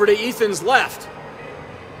off over to Ethan's left.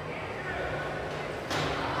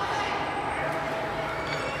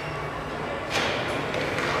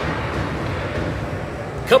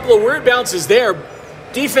 Couple of weird bounces there.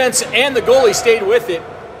 Defense and the goalie stayed with it.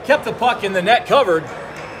 Kept the puck in the net covered.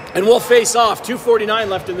 And we'll face off. 2:49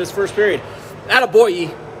 left in this first period. Attaboy,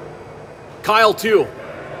 E. Kyle, too.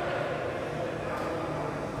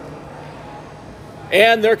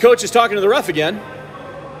 And their coach is talking to the ref again.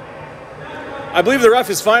 I believe the ref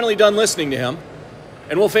is finally done listening to him.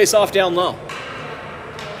 And we'll face off down low.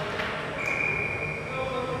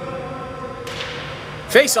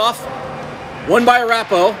 Face off. Won by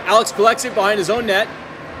Arapo. Alex collects it behind his own net.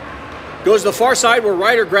 Goes to the far side where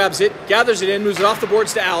Ryder grabs it, gathers it in, moves it off the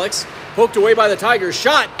boards to Alex. Poked away by the Tigers.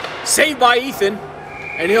 Shot. Saved by Ethan.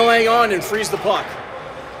 And he'll hang on and freeze the puck.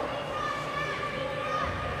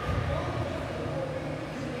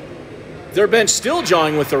 Their bench still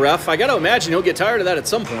jawing with the ref. I got to imagine he'll get tired of that at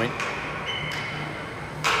some point.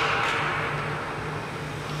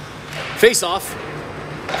 Face off.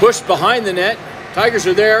 Pushed behind the net. Tigers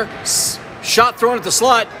are there. Shot thrown at the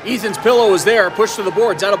slot. Ethan's pillow is there. Pushed to the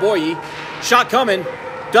boards. Attaboy. Shot coming.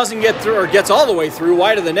 Doesn't get through, or gets all the way through,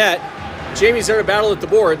 wide of the net. Jamie's there to battle at the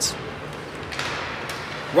boards.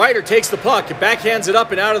 Ryder takes the puck. Backhands it up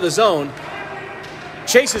and out of the zone.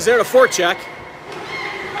 Chase is there to forecheck.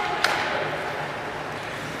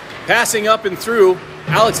 Passing up and through.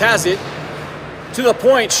 Alex has it. To the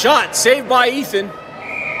point. Shot. Saved by Ethan.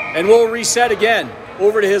 And we'll reset again.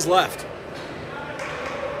 Over to his left.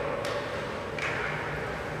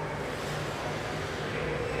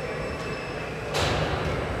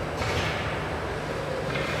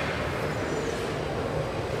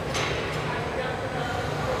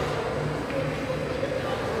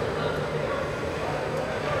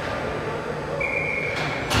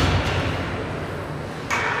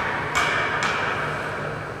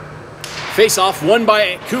 Face-off won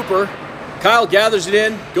by Cooper. Kyle gathers it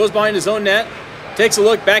in, goes behind his own net, takes a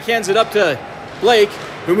look, backhands it up to Blake,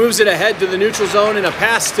 who moves it ahead to the neutral zone, and a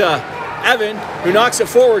pass to Evan, who knocks it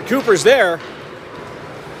forward. Cooper's there.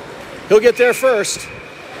 He'll get there first,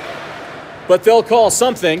 but they'll call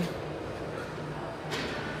something,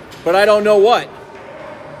 but I don't know what.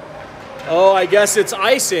 Oh, I guess it's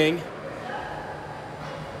icing.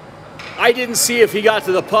 I didn't see if he got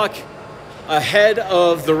to the puck ahead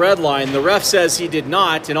of the red line. The ref says he did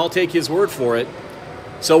not, and I'll take his word for it.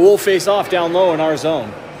 So we'll face off down low in our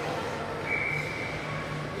zone.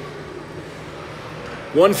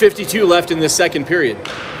 1:52 left in this second period.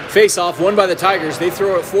 Face off won by the Tigers. They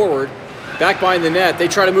throw it forward, back behind the net. They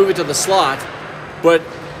try to move it to the slot, but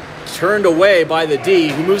turned away by the D,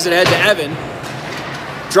 who moves it ahead to Evan.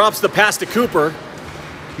 Drops the pass to Cooper.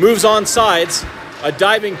 Moves on sides. A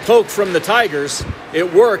diving poke from the Tigers.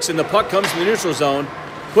 It works, and the puck comes to the neutral zone.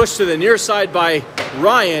 Pushed to the near side by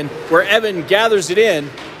Ryan, where Evan gathers it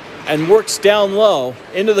in and works down low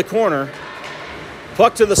into the corner.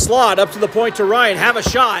 Puck to the slot, up to the point to Ryan. Have a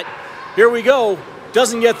shot. Here we go.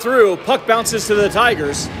 doesn't get through. Puck bounces to the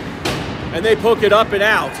Tigers, and they poke it up and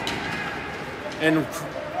out. And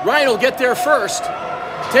Ryan will get there first,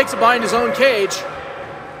 takes it behind his own cage,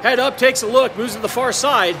 head up, takes a look, moves to the far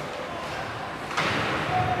side.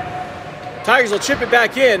 Tigers will chip it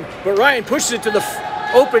back in, but Ryan pushes it to the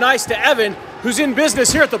open ice to Evan, who's in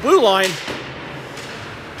business here at the blue line.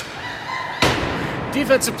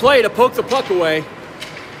 Defensive play to poke the puck away.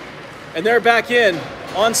 And they're back in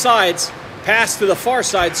on sides, pass to the far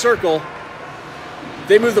side circle.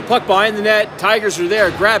 They move the puck behind the net. Tigers are there,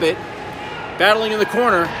 grab it. Battling in the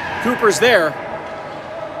corner. Cooper's there.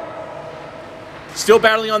 Still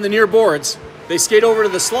battling on the near boards. They skate over to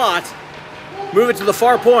the slot. Move it to the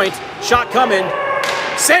far point. Shot coming.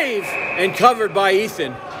 Save! And covered by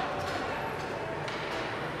Ethan.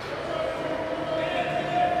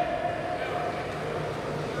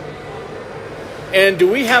 And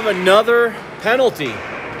do we have another penalty?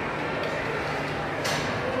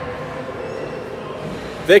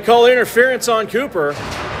 They call interference on Cooper.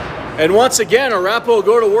 And once again, Arapaho will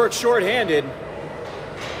go to work shorthanded.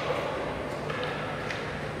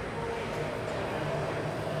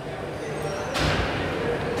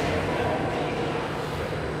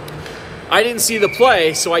 I didn't see the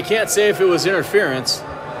play, so I can't say if it was interference.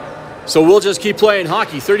 So we'll just keep playing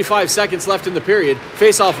hockey. 35 seconds left in the period.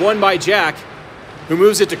 Face-off won by Jack, who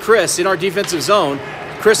moves it to Chris in our defensive zone.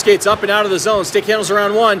 Chris skates up and out of the zone. Stick handles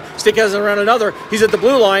around one. Stick handles around another. He's at the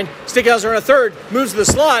blue line. Stick handles around a third. Moves to the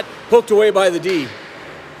slot. Poked away by the D.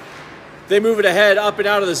 They move it ahead, up and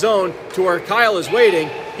out of the zone to where Kyle is waiting.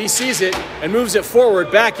 He sees it and moves it forward,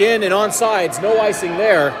 back in and on sides. No icing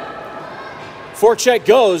there. Forecheck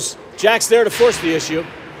goes. Jack's there to force the issue.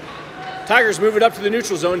 Tigers move it up to the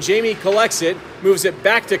neutral zone. Jamie collects it, moves it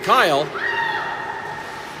back to Kyle.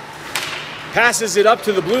 Passes it up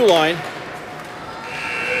to the blue line.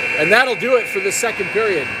 And that'll do it for the second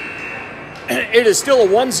period. It is still a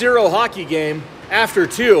 1-0 hockey game after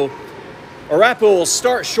 2. Arapaho will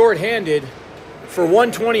start shorthanded for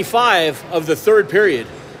 1:25 of the third period.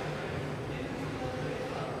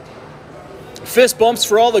 Fist bumps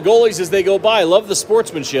for all the goalies as they go by. Love the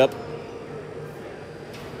sportsmanship.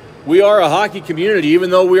 We are a hockey community,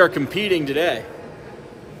 even though we are competing today.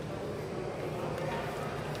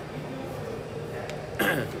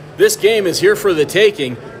 This game is here for the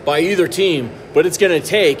taking by either team, but it's going to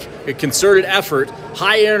take a concerted effort,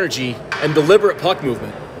 high energy, and deliberate puck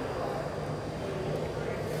movement.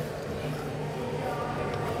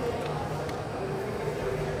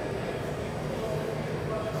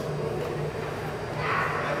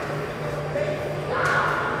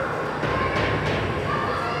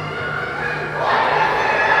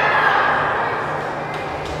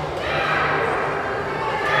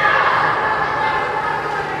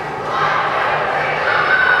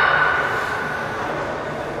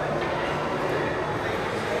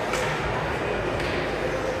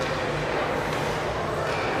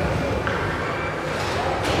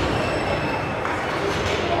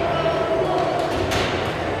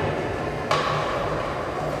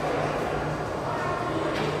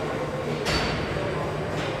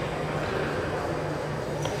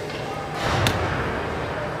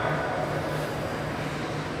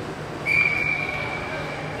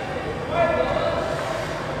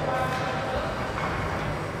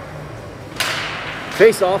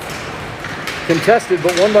 Face-off, contested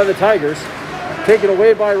but won by the Tigers. Taken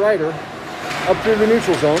away by Ryder, up through the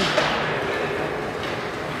neutral zone.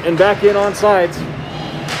 And back in on sides.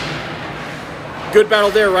 Good battle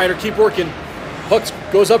there, Ryder. Keep working. Hooks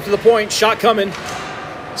goes up to the point. Shot coming.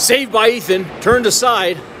 Saved by Ethan. Turned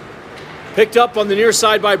aside. Picked up on the near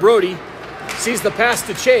side by Brody. Sees the pass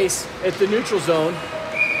to Chase at the neutral zone.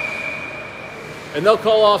 And they'll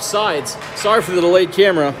call off sides. Sorry for the delayed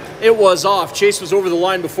camera. It was off. Chase was over the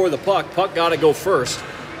line before the puck. Puck got to go first.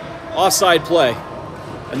 Offside play.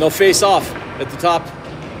 And they'll face off at the top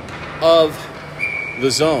of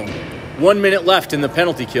the zone. 1 minute left in the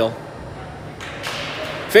penalty kill.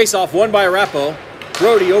 Face off won by Arapaho.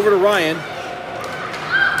 Brody over to Ryan.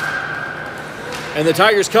 And the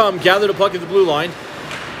Tigers come, gather the puck at the blue line.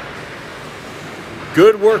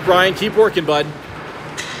 Good work, Ryan. Keep working, bud.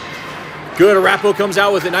 Good. Arapaho comes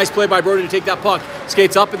out with it. Nice play by Brody to take that puck.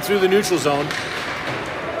 Skates up and through the neutral zone.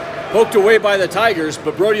 Poked away by the Tigers,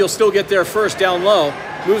 but Brody will still get there first down low.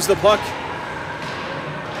 Moves the puck.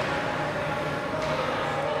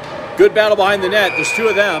 Good battle behind the net. There's two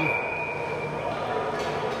of them.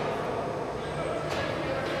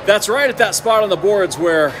 That's right at that spot on the boards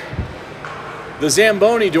where the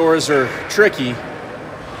Zamboni doors are tricky.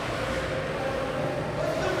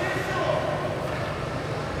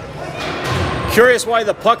 Curious why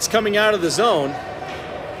the puck's coming out of the zone.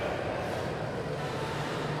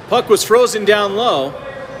 Puck was frozen down low.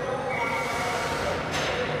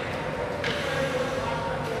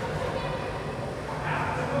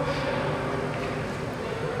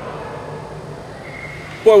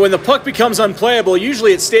 Boy, when the puck becomes unplayable,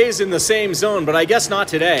 usually it stays in the same zone, but I guess not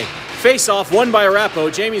today. Face-off, won by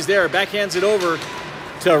Arapo. Jamie's there, backhands it over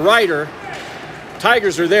to Ryder.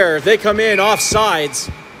 Tigers are there. If they come in off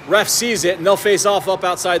sides, ref sees it, and they'll face off up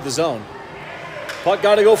outside the zone. Puck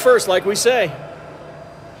got to go first, like we say.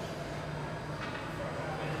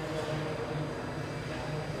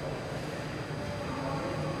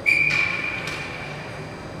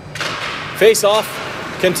 Face-off.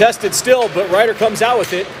 Contested still, but Ryder comes out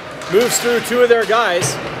with it, moves through two of their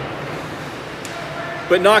guys,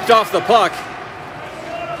 but knocked off the puck.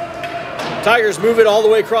 Tigers move it all the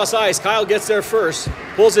way across ice. Kyle gets there first,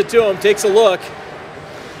 pulls it to him, takes a look.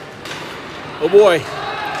 Oh boy.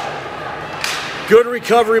 Good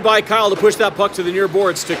recovery by Kyle to push that puck to the near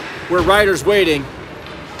boards to where Ryder's waiting.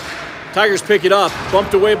 Tigers pick it up,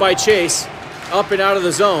 bumped away by Chase, up and out of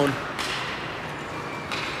the zone.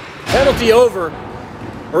 Penalty over.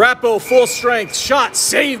 Arapo full strength, shot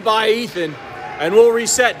saved by Ethan, and we'll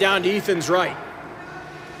reset down to Ethan's right.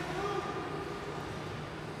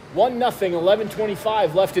 1-0,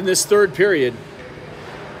 11:25 left in this third period.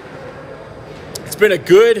 It's been a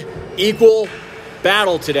good, equal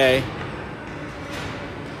battle today.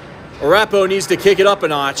 Arapo needs to kick it up a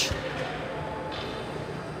notch.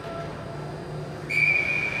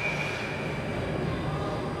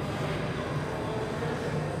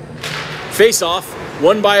 Face-off.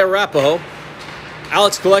 Won by Arapo.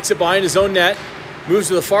 Alex collects it behind his own net. Moves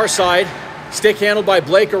to the far side. Stick handled by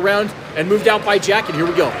Blake around and moved out by Jack. And here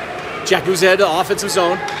we go. Jack moves ahead to the offensive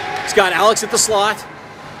zone. He's got Alex at the slot.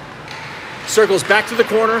 Circles back to the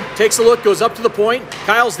corner. Takes a look. Goes up to the point.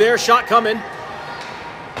 Kyle's there. Shot coming.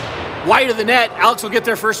 Wide of the net. Alex will get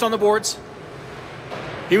there first on the boards.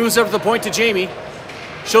 He moves up to the point to Jamie.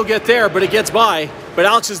 She'll get there, but it gets by. But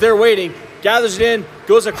Alex is there waiting. Gathers it in.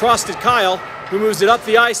 Goes across to Kyle, who moves it up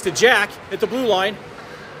the ice to Jack at the blue line.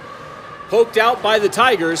 Poked out by the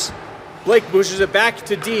Tigers. Blake pushes it back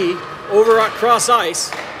to D over across ice.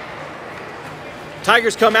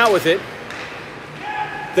 Tigers come out with it.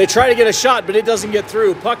 They try to get a shot, but it doesn't get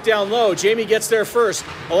through. Puck down low. Jamie gets there first,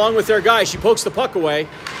 along with their guy. She pokes the puck away.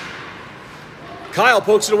 Kyle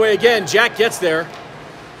pokes it away again. Jack gets there.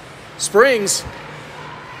 Springs.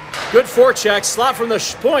 Good forecheck. Slot from the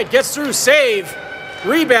point. Gets through. Save.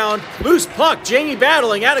 Rebound, loose puck, Jamie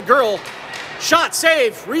battling, at a girl. Shot,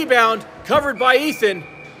 save, rebound, covered by Ethan.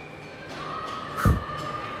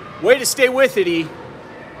 Way to stay with it, E.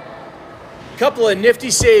 Couple of nifty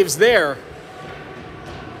saves there.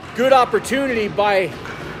 Good opportunity by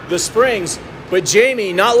the Springs, but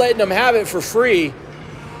Jamie not letting them have it for free.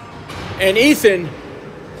 And Ethan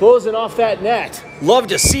closing off that net. Love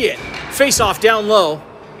to see it. Face off down low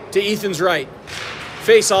to Ethan's right.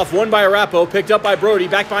 Face-off, won by Arapo, picked up by Brody,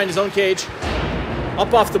 back behind his own cage.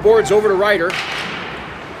 Up off the boards, over to Ryder.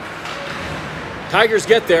 Tigers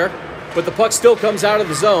get there, but the puck still comes out of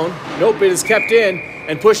the zone. Nope, it is kept in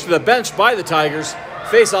and pushed to the bench by the Tigers.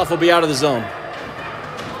 Face-off will be out of the zone.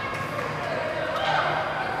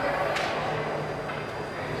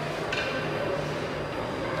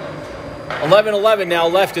 (11:11) now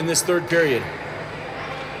left in this third period.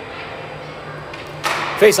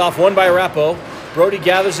 Face-off, won by Arapo. Brody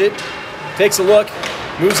gathers it, takes a look,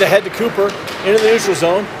 moves ahead to Cooper into the neutral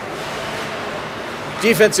zone.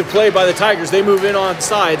 Defensive play by the Tigers. They move in on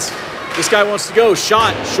sides. This guy wants to go.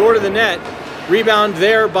 Shot short of the net. Rebound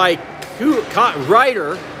there by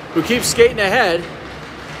Ryder, who keeps skating ahead.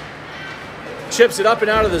 Chips it up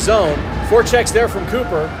and out of the zone. Forechecks there from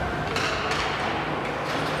Cooper.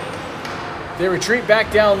 They retreat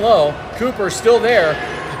back down low. Cooper still there.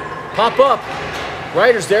 Pop up.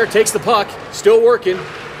 Ryder's there, takes the puck, still working.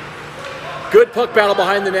 Good puck battle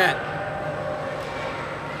behind the net.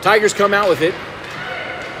 Tigers come out with it.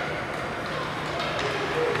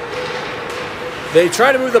 They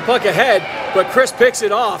try to move the puck ahead, but Chris picks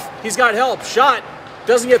it off. He's got help. Shot,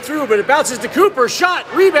 doesn't get through, but it bounces to Cooper. Shot,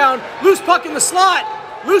 rebound, loose puck in the slot.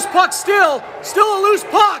 Loose puck still a loose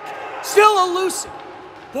puck. Still a loose.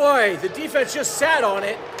 Boy, the defense just sat on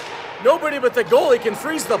it. Nobody but the goalie can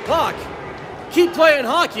freeze the puck. Keep playing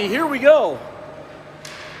hockey, here we go.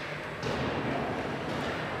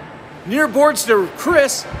 Near boards to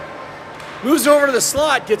Chris, moves over to the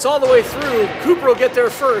slot, gets all the way through. Cooper will get there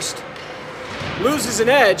first, loses an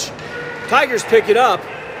edge. Tigers pick it up,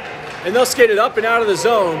 and they'll skate it up and out of the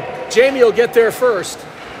zone. Jamie will get there first.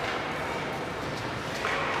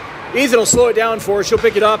 Ethan will slow it down for her, she'll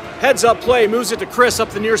pick it up, heads up play, moves it to Chris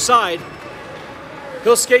up the near side.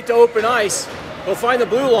 He'll skate to open ice. He'll find the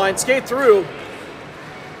blue line, skate through.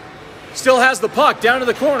 Still has the puck down to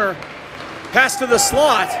the corner. Pass to the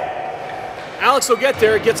slot. Alex will get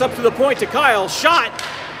there, gets up to the point to Kyle. Shot,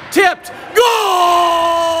 tipped, goal!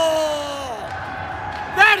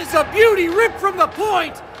 That is a beauty, ripped from the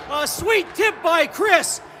point. A sweet tip by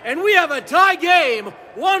Chris. And we have a tie game,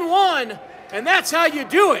 1-1, and that's how you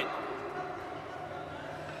do it.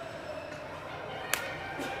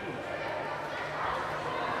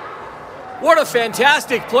 What a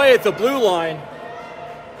fantastic play at the blue line.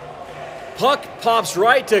 Puck pops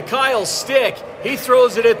right to Kyle's stick. He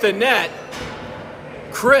throws it at the net.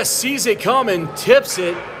 Chris sees it coming, tips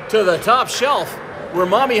it to the top shelf where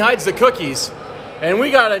mommy hides the cookies. And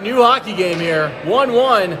we got a new hockey game here,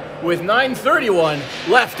 1-1 with 9:31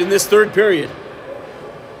 left in this third period.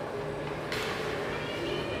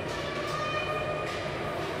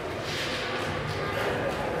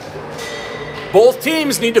 Both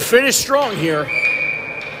teams need to finish strong here.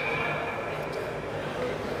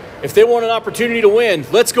 If they want an opportunity to win,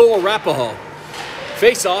 let's go Arapahoe.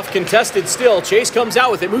 Face-off, contested still. Chase comes out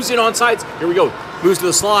with it, moves in on sides. Here we go. Moves to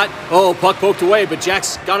the slot. Oh, puck poked away, but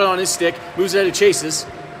Jack's got it on his stick. Moves ahead of Chase's.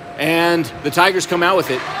 And the Tigers come out with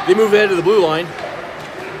it. They move ahead to the blue line.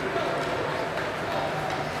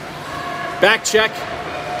 Back check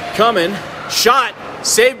coming. Shot,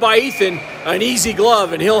 saved by Ethan. An easy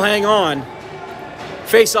glove, and he'll hang on.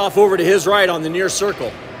 Face-off over to his right on the near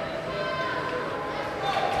circle.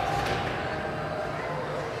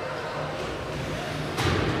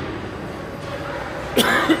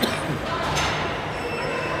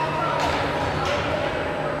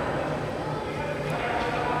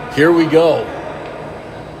 Here we go.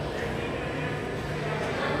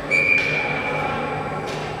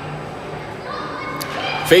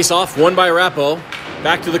 Face off, won by Arapahoe.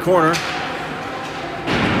 Back to the corner.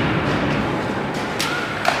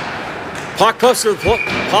 Puck pops to the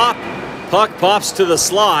puck pops to the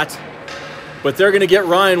slot, but they're going to get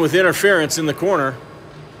Ryan with interference in the corner.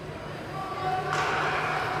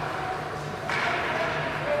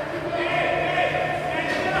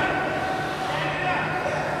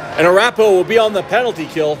 And Arapahoe will be on the penalty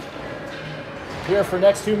kill here for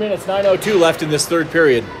next 2 minutes, 9:02 left in this third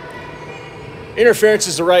period. Interference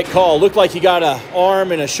is the right call. Looked like he got an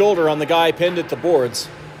arm and a shoulder on the guy pinned at the boards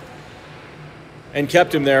and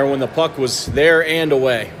kept him there when the puck was there and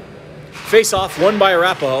away. Face-off, won by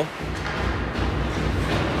Arapahoe.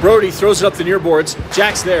 Brody throws it up the near boards.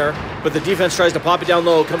 Jack's there, but the defense tries to pop it down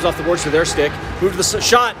low. Comes off the boards to their stick. Move to the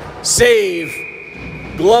shot. Save.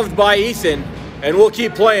 Gloved by Ethan. And we'll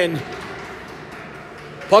keep playing.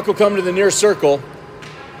 Puck will come to the near circle.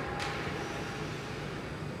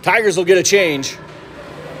 Tigers will get a change.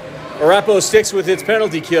 Arapahoe sticks with its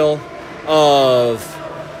penalty kill of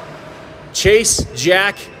Chase,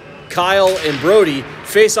 Jack, Kyle, and Brody.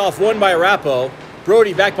 Face-off won by Arapahoe.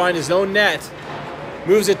 Brody back behind his own net.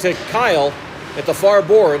 Moves it to Kyle at the far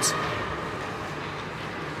boards.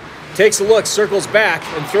 Takes a look, circles back,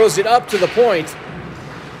 and throws it up to the point.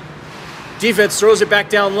 Defense throws it back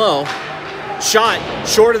down low. Shot,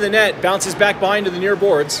 short of the net, bounces back behind to the near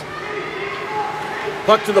boards.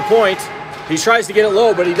 Puck to the point. He tries to get it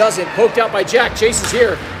low, but he doesn't. Poked out by Jack. Chase is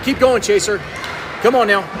here. Keep going, Chaser. Come on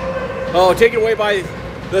now. Oh, taken away by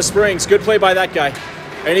the Springs. Good play by that guy.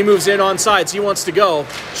 And he moves in on sides. He wants to go.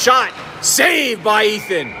 Shot. Saved by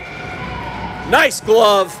Ethan. Nice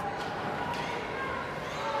glove.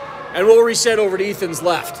 And we'll reset over to Ethan's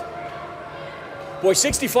left. Boy,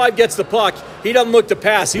 65 gets the puck. He doesn't look to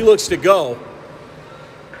pass. He looks to go.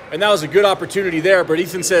 And that was a good opportunity there, but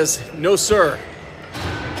Ethan says, no, sir.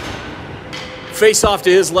 Face off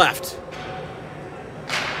to his left.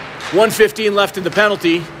 1:15 left in the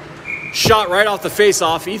penalty. Shot right off the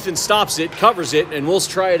face-off. Ethan stops it, covers it, and we'll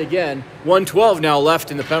try it again. 1:12 now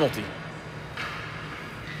left in the penalty.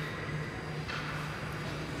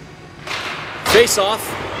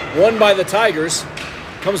 Face-off, won by the Tigers.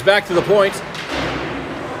 Comes back to the point.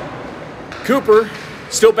 Cooper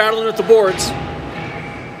still battling at the boards.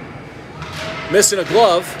 Missing a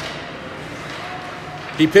glove.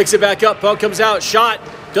 He picks it back up. Puck comes out. Shot.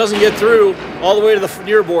 Doesn't get through all the way to the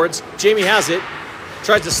near boards. Jamie has it.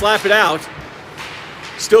 Tries to slap it out.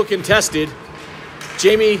 Still contested.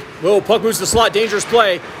 Jamie, whoa, puck moves to the slot. Dangerous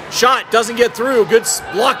play. Shot. Doesn't get through. Good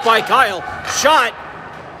block by Kyle. Shot.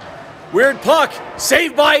 Weird puck.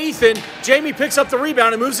 Saved by Ethan. Jamie picks up the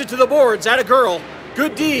rebound and moves it to the boards. At a girl.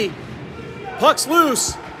 Good D. Puck's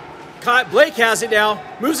loose. Blake has it now.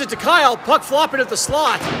 Moves it to Kyle. Puck flopping at the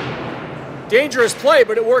slot. Dangerous play,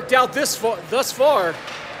 but it worked out thus far.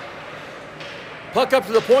 Puck up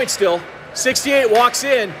to the point still. 68 walks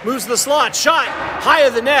in, moves to the slot, shot, high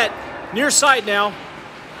of the net, near side now.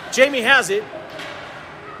 Jamie has it,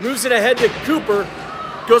 moves it ahead to Cooper,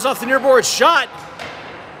 goes off the near board, shot,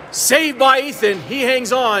 saved by Ethan. He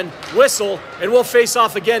hangs on, whistle, and we'll face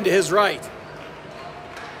off again to his right.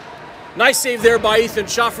 Nice save there by Ethan,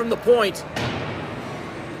 shot from the point.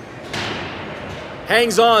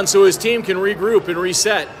 Hangs on so his team can regroup and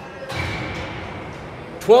reset.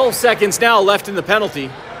 12 seconds now left in the penalty.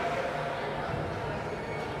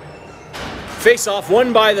 Face-off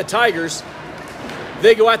won by the Tigers.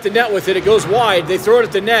 They go at the net with it. It goes wide. They throw it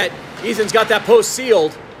at the net. Ethan's got that post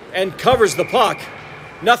sealed and covers the puck.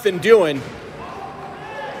 Nothing doing.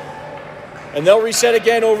 And they'll reset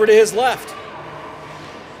again over to his left.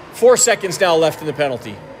 4 seconds now left in the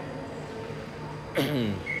penalty.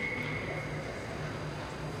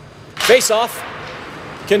 Face-off.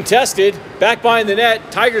 Contested. Back behind the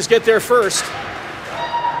net. Tigers get there first.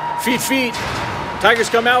 Feet. Tigers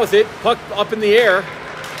come out with it. Puck up in the air.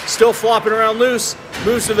 Still flopping around loose.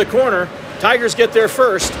 Moves to the corner. Tigers get there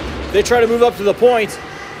first. They try to move up to the point.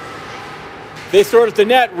 They throw it at the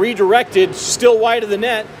net. Redirected. Still wide of the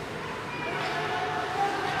net.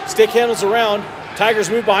 Stick handles around. Tigers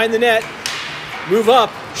move behind the net. Move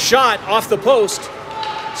up. Shot off the post.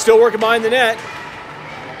 Still working behind the net.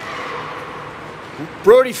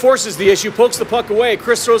 Brody forces the issue, pokes the puck away.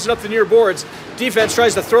 Chris throws it up the near boards. Defense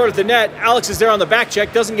tries to throw it at the net. Alex is there on the back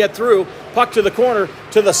check, doesn't get through. Puck to the corner,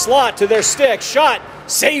 to the slot, to their stick. Shot,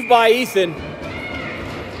 saved by Ethan.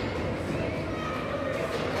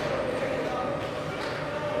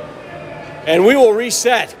 And we will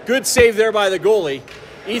reset. Good save there by the goalie.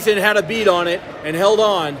 Ethan had a beat on it and held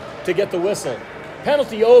on to get the whistle.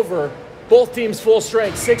 Penalty over. Both teams full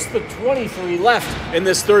strength. 6:23 left in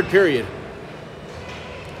this third period.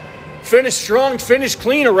 Finish strong, finish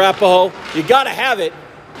clean, Arapahoe. You got to have it.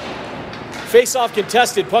 Face-off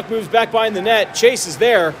contested. Puck moves back behind the net. Chase is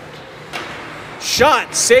there.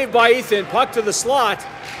 Shot, saved by Ethan. Puck to the slot.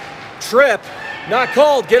 Trip, not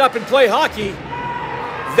called. Get up and play hockey.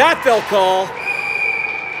 That they'll call.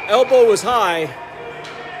 Elbow was high.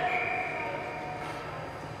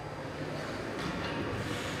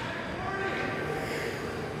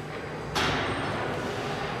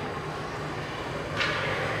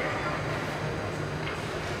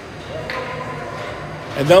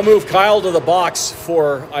 And they'll move Kyle to the box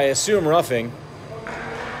for, I assume, roughing.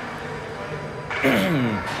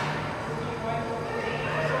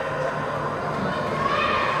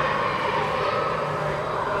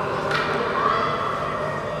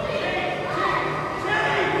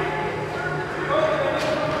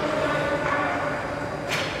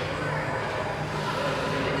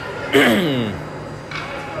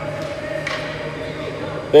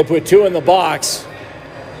 They put 2 in the box.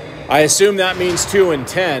 I assume that means 2 and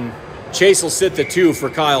 10. Chase will sit the 2 for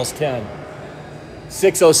Kyle's 10.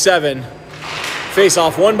 6:07.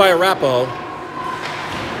 Face-off won by Arapahoe.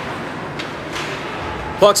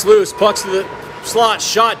 Puck's loose. Puck's to the slot.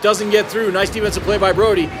 Shot doesn't get through. Nice defensive play by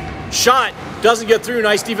Brody. Shot doesn't get through.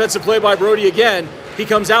 Nice defensive play by Brody again. He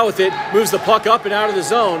comes out with it. Moves the puck up and out of the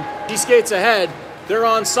zone. He skates ahead. They're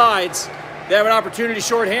on sides. They have an opportunity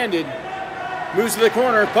shorthanded. Moves to the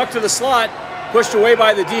corner. Puck to the slot. Pushed away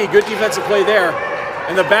by the D. Good defensive play there.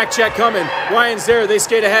 And the back check coming. Ryan's there. They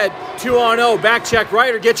skate ahead. 2-on-0. Back check.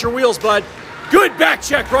 Ryder, get your wheels, bud. Good back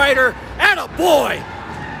check, Ryder. Atta boy.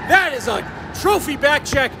 That is a trophy back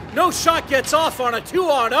check. No shot gets off on a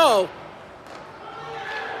 2-on-0.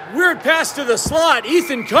 Weird pass to the slot.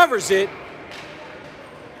 Ethan covers it.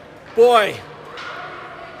 Boy.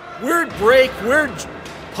 Weird break. Weird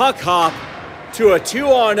puck hop to a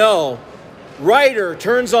 2-on-0. Ryder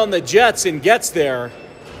turns on the Jets and gets there.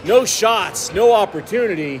 No shots, no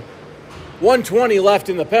opportunity. 1:20 left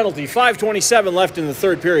in the penalty. 5:27 left in the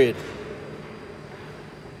third period.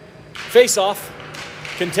 Face-off.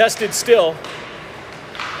 Contested still.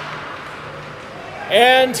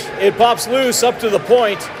 And it pops loose up to the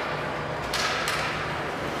point.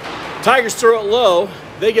 Tigers throw it low.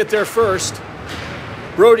 They get there first.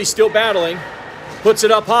 Brody still battling. Puts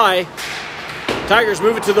it up high. Tigers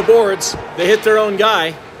move it to the boards. They hit their own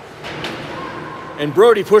guy. And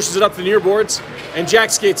Brody pushes it up the near boards. And Jack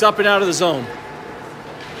skates up and out of the zone.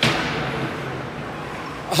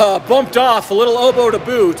 Bumped off. A little elbow to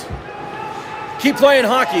boot. Keep playing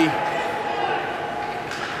hockey.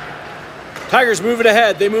 Tigers move it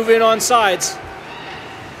ahead. They move in on sides.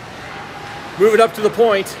 Move it up to the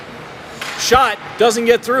point. Shot. Doesn't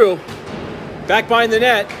get through. Back behind the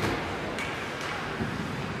net.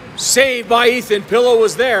 Saved by Ethan. Pillow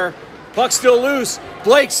was there. Puck still loose.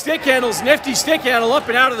 Blake stick handles. Nifty stick handle up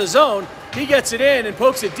and out of the zone. He gets it in and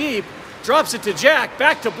pokes it deep. drops it to Jack,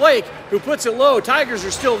 back to Blake, who puts it low. Tigers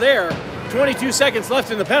are still there. 22 seconds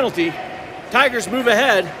left in the penalty. Tigers move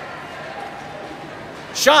ahead.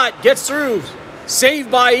 Shot gets through,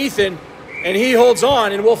 saved by Ethan, and he holds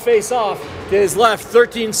on and will face off to his left.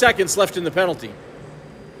 13 seconds left in the penalty.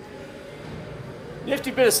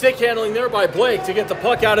 Nifty bit of stick handling there by Blake to get the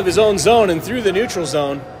puck out of his own zone and through the neutral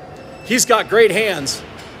zone. He's got great hands.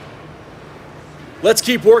 Let's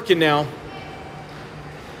keep working now.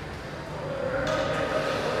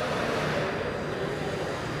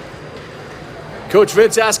 Coach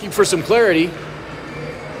Vince asking for some clarity.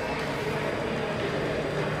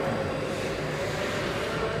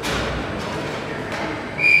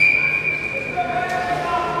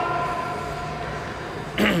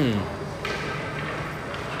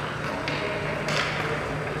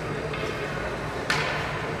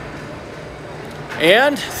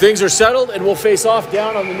 And things are settled, and we'll face off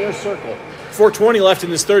down on the near circle. 4:20 left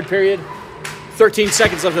in this third period. 13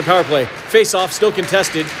 seconds left in the power play. Face off, still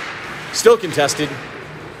contested. Still contested.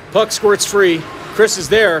 Puck squirts free. Chris is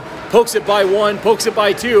there. Pokes it by one, pokes it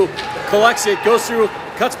by two, collects it, goes through,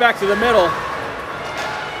 cuts back to the middle.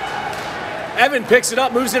 Evan picks it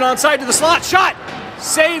up, moves it onside to the slot. Shot!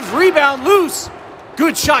 Save, rebound, loose.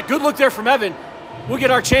 Good shot, good look there from Evan. We'll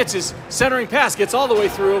get our chances. Centering pass gets all the way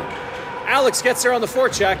through. Alex gets there on the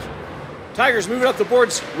forecheck. Tigers moving up the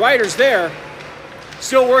boards. Ryder's there.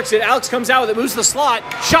 Still works it. Alex comes out with it, moves the slot.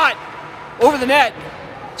 Shot! Over the net.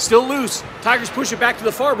 Still loose. Tigers push it back to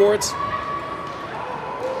the far boards.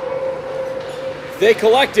 They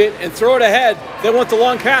collect it and throw it ahead. They want the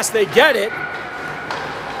long pass. They get it.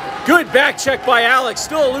 Good back check by Alex.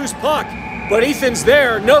 Still a loose puck, but Ethan's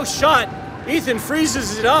there. No shot. Ethan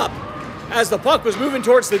freezes it up as the puck was moving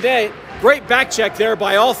towards the net. Great back check there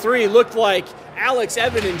by all three. Looked like Alex,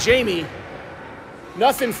 Evan, and Jamie.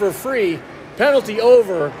 Nothing for free. Penalty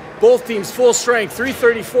over. Both teams full strength.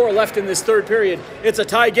 3:34 left in this third period. It's a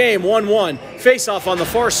tie game, 1-1. Face-off on the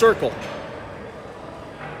far circle.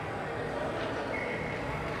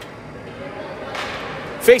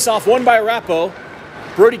 Face-off won by Rappo.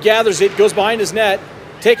 Brody gathers it, goes behind his net.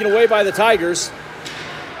 Taken away by the Tigers.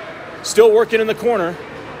 Still working in the corner.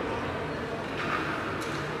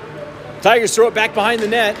 Tigers throw it back behind the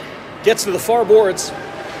net. Gets to the far boards.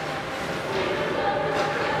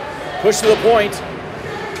 Push to the point.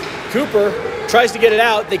 Cooper tries to get it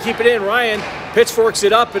out. They keep it in. Ryan pitchforks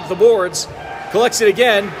it up at the boards. Collects it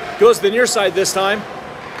again. Goes to the near side this time.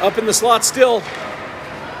 Up in the slot still.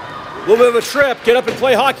 A little bit of a trip. Get up and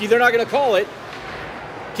play hockey. They're not going to call it.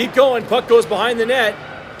 Keep going. Puck goes behind the net.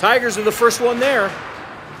 Tigers are the first one there.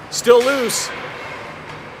 Still loose.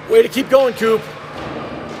 Way to keep going, Coop.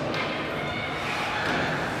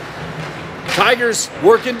 Tigers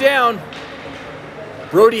working down.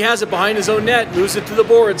 Brody has it behind his own net, moves it to the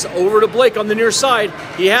boards, over to Blake on the near side.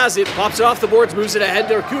 He has it, pops it off the boards, moves it ahead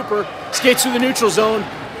to Cooper, skates through the neutral zone,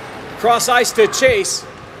 cross ice to Chase,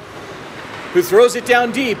 who throws it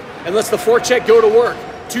down deep and lets the forecheck go to work.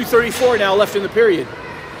 2:34 now left in the period.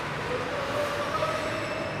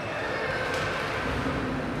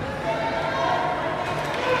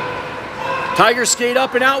 Tigers skate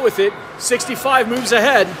up and out with it. 65 moves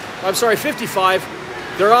ahead. I'm sorry, 55.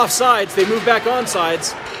 They're off sides. They move back on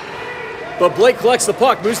sides. But Blake collects the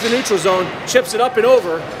puck, moves to the neutral zone, chips it up and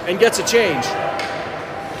over, and gets a change.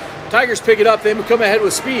 Tigers pick it up. They come ahead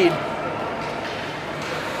with speed.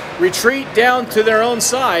 Retreat down to their own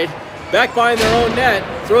side. Back behind their own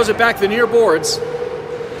net. Throws it back to the near boards.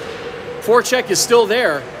 Forecheck is still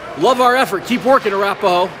there. Love our effort. Keep working,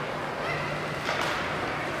 Arapaho.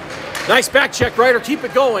 Nice back check, Ryder. Keep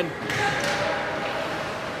it going.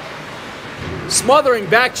 Smothering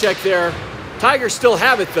back check there. Tigers still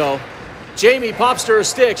have it, though. Jamie pops to her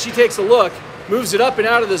stick. She takes a look, moves it up and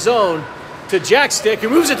out of the zone to Jack's stick, who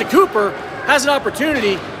moves it to Cooper. Has an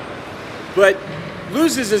opportunity, but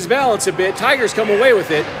loses his balance a bit. Tigers come away with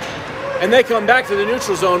it, and they come back to the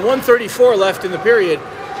neutral zone. 1:34 left in the period.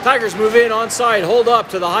 Tigers move in onside, hold up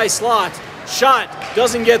to the high slot. Shot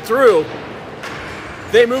doesn't get through.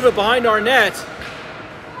 They move it behind our net.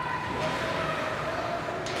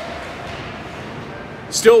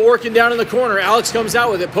 Still working down in the corner. Alex comes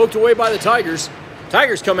out with it, poked away by the Tigers.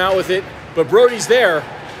 Tigers come out with it, but Brody's there.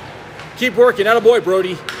 Keep working. Attaboy,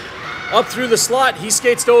 Brody. Up through the slot. He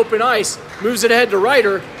skates to open ice. Moves it ahead to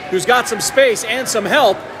Ryder, who's got some space and some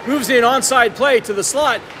help. Moves in onside play to the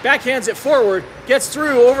slot. Backhands it forward. Gets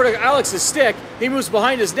through over to Alex's stick. He moves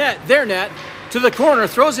behind his net, their net, to the corner.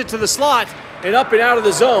 Throws it to the slot and up and out of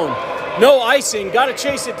the zone. No icing. Got to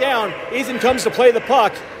chase it down. Ethan comes to play the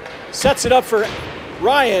puck. Sets it up for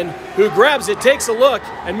Ryan, who grabs it, takes a look,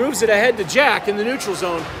 and moves it ahead to Jack in the neutral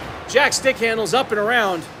zone. Jack stick handles up and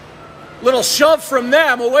around. Little shove from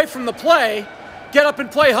them away from the play. Get up and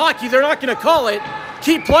play hockey. They're not going to call it.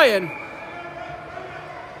 Keep playing.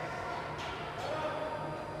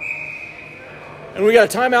 And we got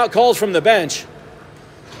timeout calls from the bench.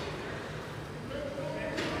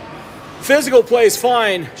 Physical plays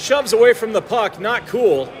fine. Shoves away from the puck, not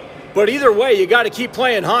cool. But either way, you got to keep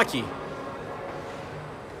playing hockey.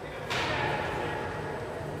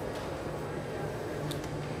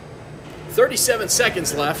 .37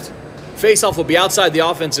 seconds left. Faceoff will be outside the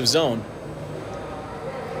offensive zone.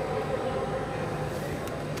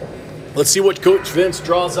 Let's see what Coach Vince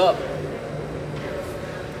draws up.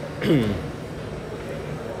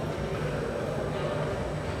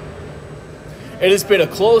 It has been a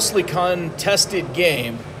closely contested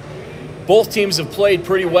game. Both teams have played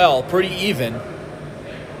pretty well, pretty even.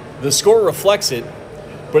 The score reflects it,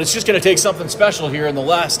 but it's just going to take something special here in the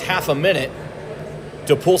last half a minute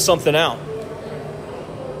to pull something out.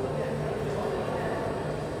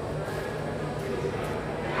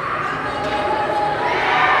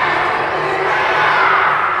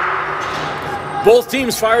 Both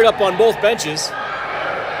teams fired up on both benches.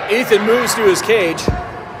 Ethan moves to his cage.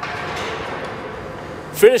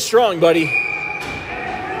 Finish strong, buddy.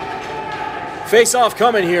 Face off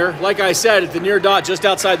coming here. Like I said, at the near dot just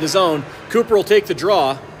outside the zone. Cooper will take the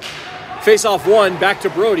draw. Face off one, back to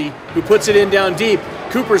Brody, who puts it in down deep.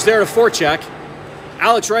 Cooper's there to forecheck.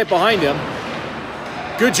 Alex right behind him.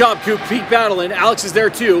 Good job, Coop. Peak battling. Alex is there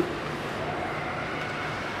too.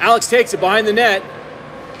 Alex takes it behind the net.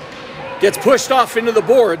 Gets pushed off into the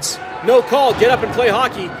boards. No call. Get up and play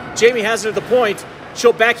hockey. Jamie has it at the point.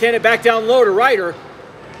 She'll backhand it back down low to Ryder.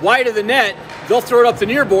 Wide of the net. They'll throw it up the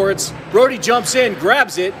near boards. Brody jumps in,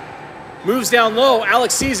 grabs it, moves down low.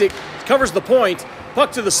 Alex sees it, covers the point.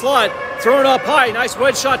 Puck to the slot, thrown up high. Nice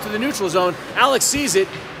wedge shot to the neutral zone. Alex sees it,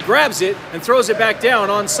 grabs it, and throws it back down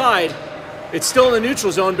onside. It's still in the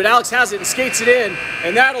neutral zone, but Alex has it and skates it in,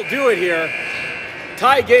 and that'll do it here.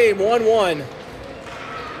 Tie game, 1-1.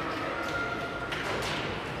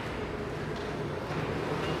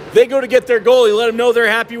 They go to get their goalie, let him know they're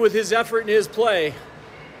happy with his effort and his play.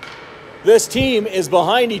 This team is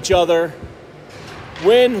behind each other.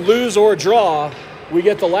 Win, lose, or draw, we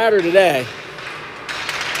get the ladder today.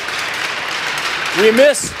 We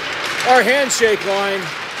miss our handshake line,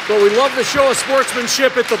 but we love the show of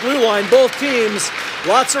sportsmanship at the blue line. Both teams,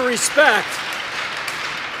 lots of respect.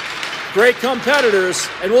 Great competitors,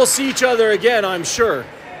 and we'll see each other again, I'm sure.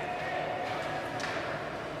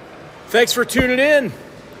 Thanks for tuning in.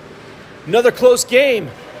 Another close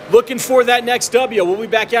game. Looking for that next W. We'll be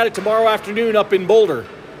back at it tomorrow afternoon up in Boulder.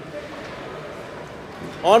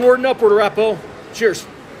 Onward and upward, Arapo. Cheers.